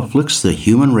that now afflicts the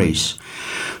human race.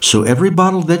 So every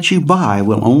bottle that you buy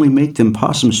will only make them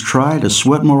possums try to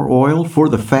sweat more oil for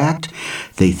the fact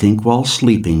they think while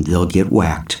sleeping they'll get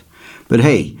whacked. But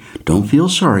hey, don't feel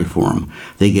sorry for them.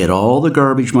 They get all the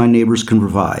garbage my neighbors can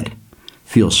provide.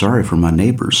 Feel sorry for my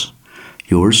neighbors.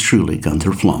 Yours truly,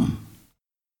 Gunther Flum.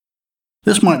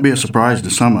 This might be a surprise to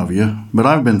some of you, but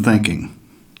I've been thinking.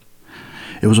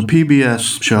 It was a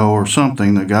PBS show or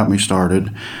something that got me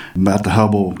started about the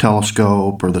Hubble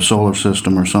telescope or the solar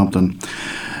system or something.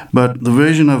 But the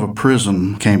vision of a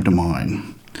prism came to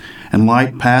mind. And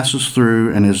light passes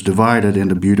through and is divided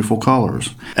into beautiful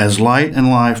colors. As light and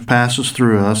life passes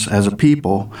through us as a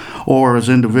people or as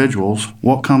individuals,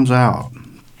 what comes out?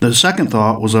 The second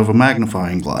thought was of a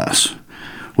magnifying glass,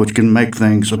 which can make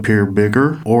things appear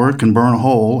bigger, or it can burn a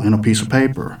hole in a piece of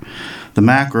paper. The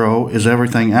macro is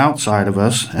everything outside of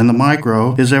us, and the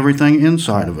micro is everything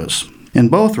inside of us. In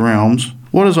both realms,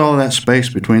 what is all that space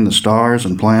between the stars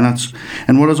and planets?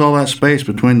 And what is all that space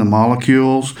between the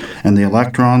molecules and the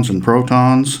electrons and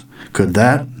protons? Could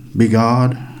that be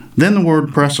God? Then the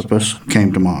word precipice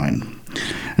came to mind.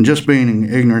 And just being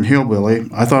an ignorant hillbilly,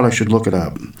 I thought I should look it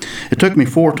up. It took me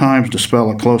 4 times to spell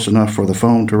it close enough for the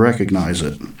phone to recognize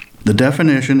it. The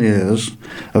definition is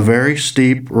a very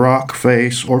steep rock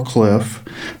face or cliff,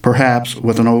 perhaps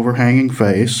with an overhanging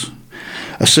face,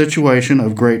 a situation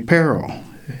of great peril.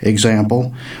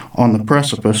 Example, on the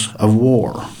precipice of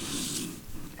war.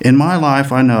 In my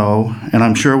life, I know, and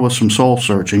I'm sure with some soul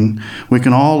searching, we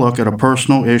can all look at a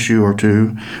personal issue or two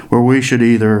where we should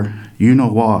either, you know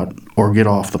what, or get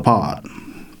off the pot.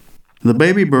 The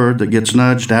baby bird that gets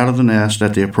nudged out of the nest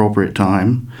at the appropriate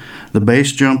time, the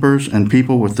base jumpers and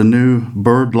people with the new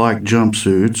bird-like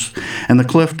jumpsuits, and the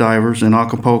cliff divers in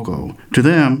Acapulco. To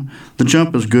them, the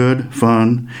jump is good,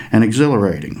 fun, and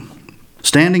exhilarating.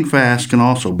 Standing fast can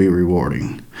also be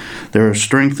rewarding. There is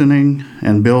strengthening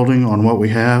and building on what we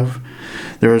have.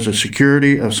 There is a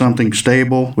security of something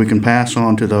stable we can pass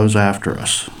on to those after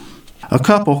us. A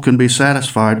couple can be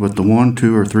satisfied with the 1,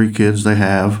 2, or 3 kids they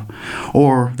have,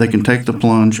 or they can take the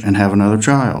plunge and have another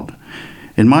child.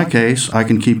 In my case, I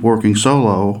can keep working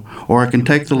solo, or I can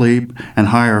take the leap and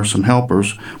hire some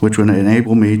helpers, which would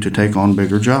enable me to take on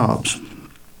bigger jobs.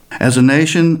 As a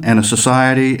nation and a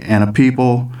society and a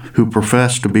people who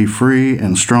profess to be free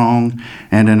and strong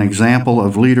and an example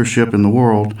of leadership in the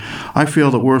world, I feel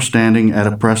that we're standing at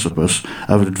a precipice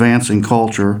of advancing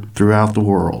culture throughout the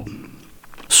world.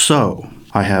 So,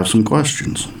 I have some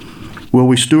questions. Will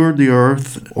we steward the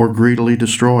earth or greedily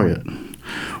destroy it?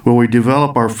 Will we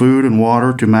develop our food and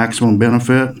water to maximum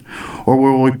benefit, or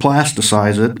will we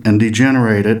plasticize it and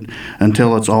degenerate it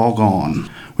until it's all gone?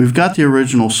 We've got the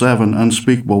original 7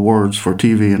 unspeakable words for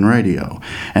TV and radio,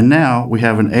 and now we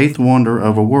have an 8th wonder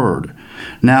of a word.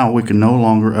 Now we can no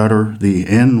longer utter the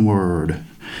N-word.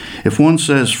 If one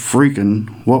says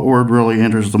freakin', what word really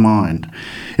enters the mind?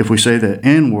 If we say the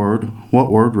N-word,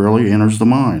 what word really enters the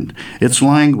mind? It's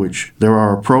language. There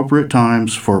are appropriate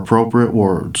times for appropriate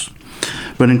words.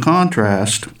 But in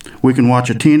contrast, we can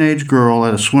watch a teenage girl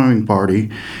at a swimming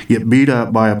party get beat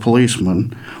up by a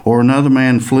policeman, or another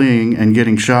man fleeing and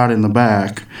getting shot in the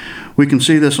back. We can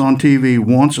see this on TV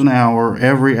once an hour,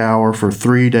 every hour for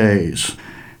 3 days.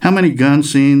 How many gun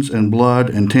scenes and blood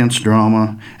and tense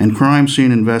drama and crime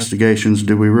scene investigations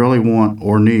do we really want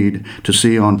or need to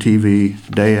see on TV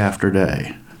day after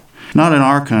day? Not in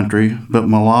our country, but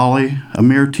Malali, a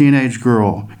mere teenage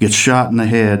girl, gets shot in the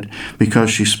head because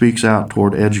she speaks out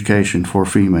toward education for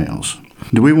females.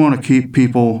 Do we want to keep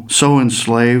people so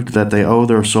enslaved that they owe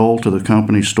their soul to the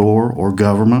company store or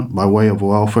government by way of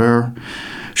welfare?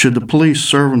 Should the police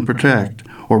serve and protect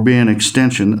or be an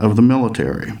extension of the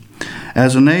military?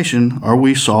 As a nation, are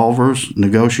we solvers,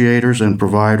 negotiators, and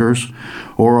providers,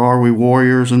 or are we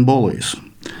warriors and bullies?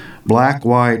 Black,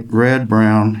 white, red,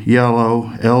 brown,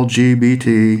 yellow,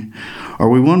 LGBT. Are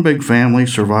we one big family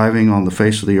surviving on the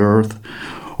face of the earth,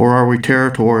 or are we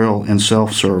territorial and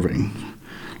self-serving?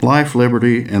 Life,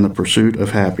 liberty, and the pursuit of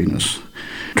happiness.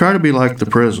 Try to be like the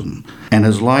prism, and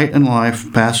as light and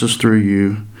life passes through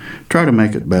you, try to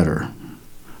make it better.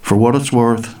 For what it's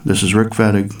worth, this is Rick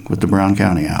Fettig with the Brown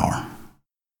County Hour.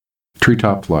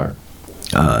 Treetop Flyer.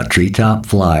 Treetop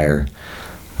Flyer.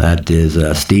 That is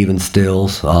Stephen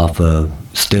Stills off of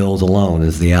Stills Alone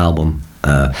is the album.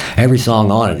 Every song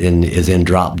on it is in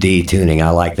drop D tuning. I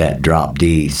like that drop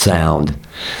D sound.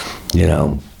 You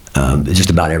know, just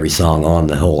about every song on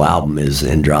the whole album is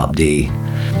in drop D.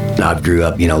 I grew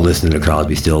up, listening to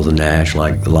Crosby, Stills, and Nash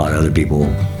like a lot of other people.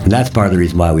 And that's part of the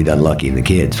reason why we done Lucky and the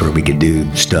Kids, where we could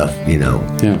do stuff,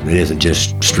 It isn't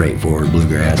just straightforward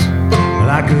bluegrass. Well,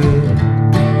 I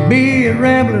could be a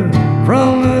rambler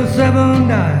from the 7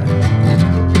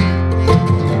 Dials,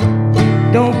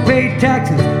 don't pay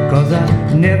taxes 'cause I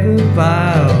never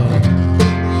filed.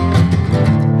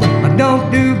 I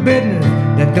don't do business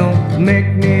that don't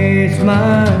make me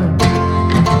smile.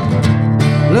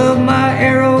 Love my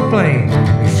aeroplane,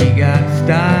 she got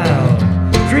style.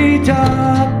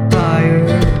 Treetop flyer,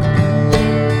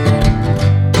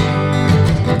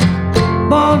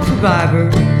 born survivor.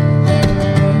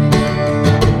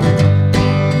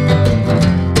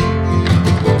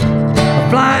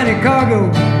 Flying in cargo,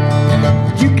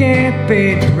 you can't pay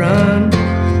to run.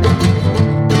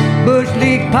 Bush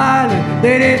League pilot,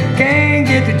 they just can't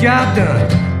get the job done.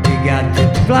 You got to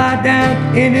fly down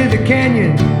into the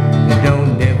canyon and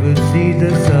don't never see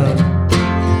the sun.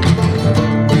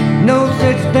 No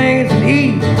such thing as an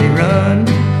easy run.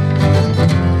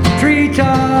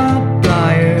 Treetop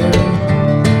flyer,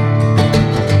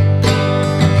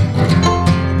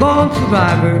 born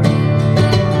survivor.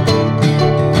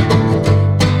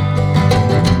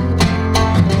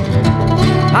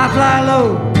 I fly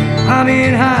low, I'm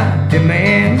in high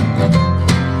demand.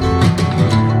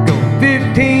 Go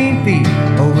 15 feet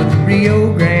over the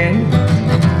Rio Grande.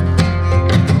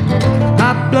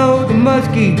 I blow the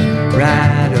muskie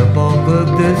right up off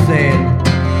of the sand.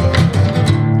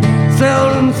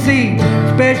 Seldom see,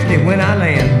 especially when I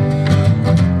land.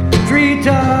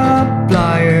 Treetop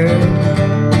flyer,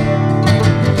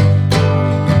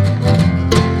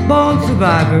 born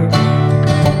survivor.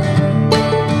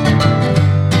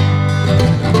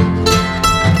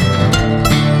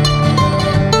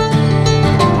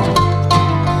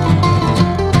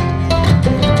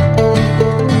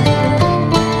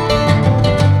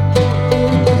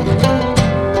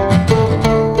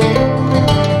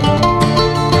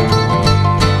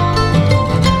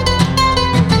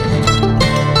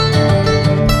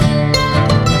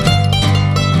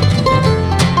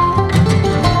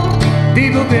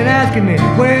 Asking me,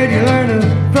 where'd you learn to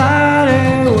fly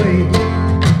that way?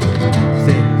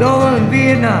 Said, over in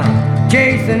Vietnam,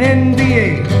 chasing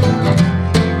NBA.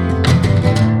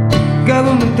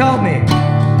 Government taught me,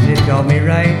 and it taught me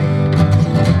right.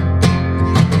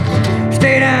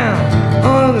 Stay down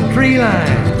on the tree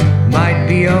line, might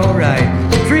be alright.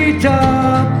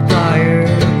 Treetop flyer,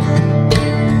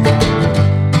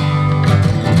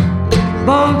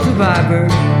 born survivor.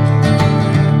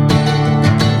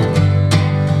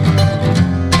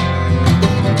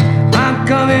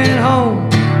 Coming home,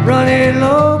 running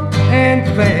low and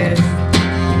fast.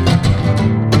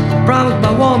 Promised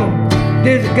my woman,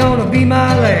 this is gonna be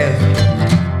my last.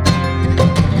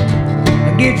 I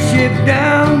get shipped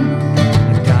down, I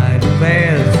tied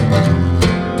fast.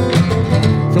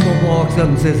 Someone walks up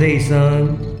and says, hey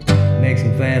son, make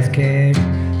some fast cash.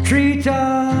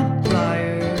 Treetop flyer.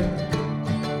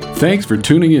 Thanks for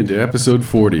tuning in to episode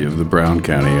 40 of the Brown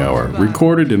County Hour,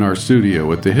 recorded in our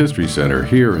studio at the History Center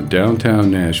here in downtown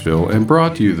Nashville and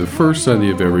brought to you the first Sunday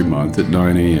of every month at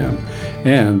 9 a.m.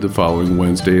 and the following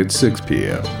Wednesday at 6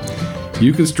 p.m.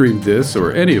 You can stream this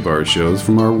or any of our shows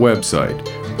from our website,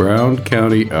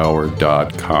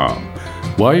 browncountyhour.com.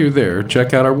 While you're there,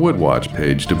 check out our Woodwatch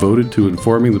page devoted to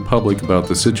informing the public about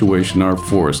the situation our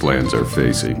forest lands are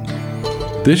facing.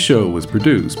 This show was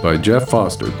produced by Jeff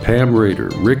Foster, Pam Rader,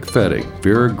 Rick Fettig,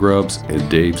 Vera Grubbs, and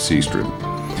Dave Seastrom.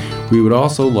 We would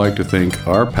also like to thank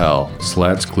our pal,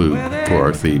 Slats Klug, for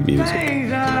our theme music.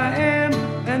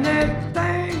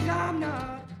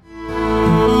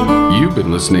 You've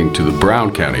been listening to the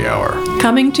Brown County Hour.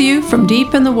 Coming to you from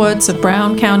deep in the woods of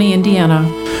Brown County, Indiana.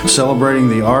 Celebrating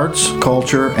the arts,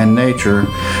 culture, and nature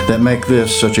that make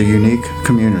this such a unique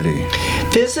community.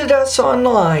 Visit us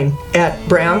online at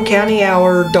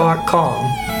browncountyhour.com.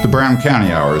 The Brown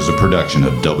County Hour is a production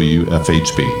of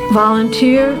WFHB.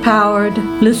 Volunteer-powered,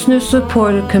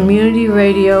 listener-supported community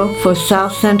radio for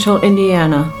South Central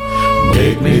Indiana.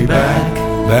 Take me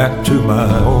back to my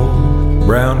home,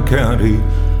 Brown County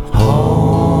home.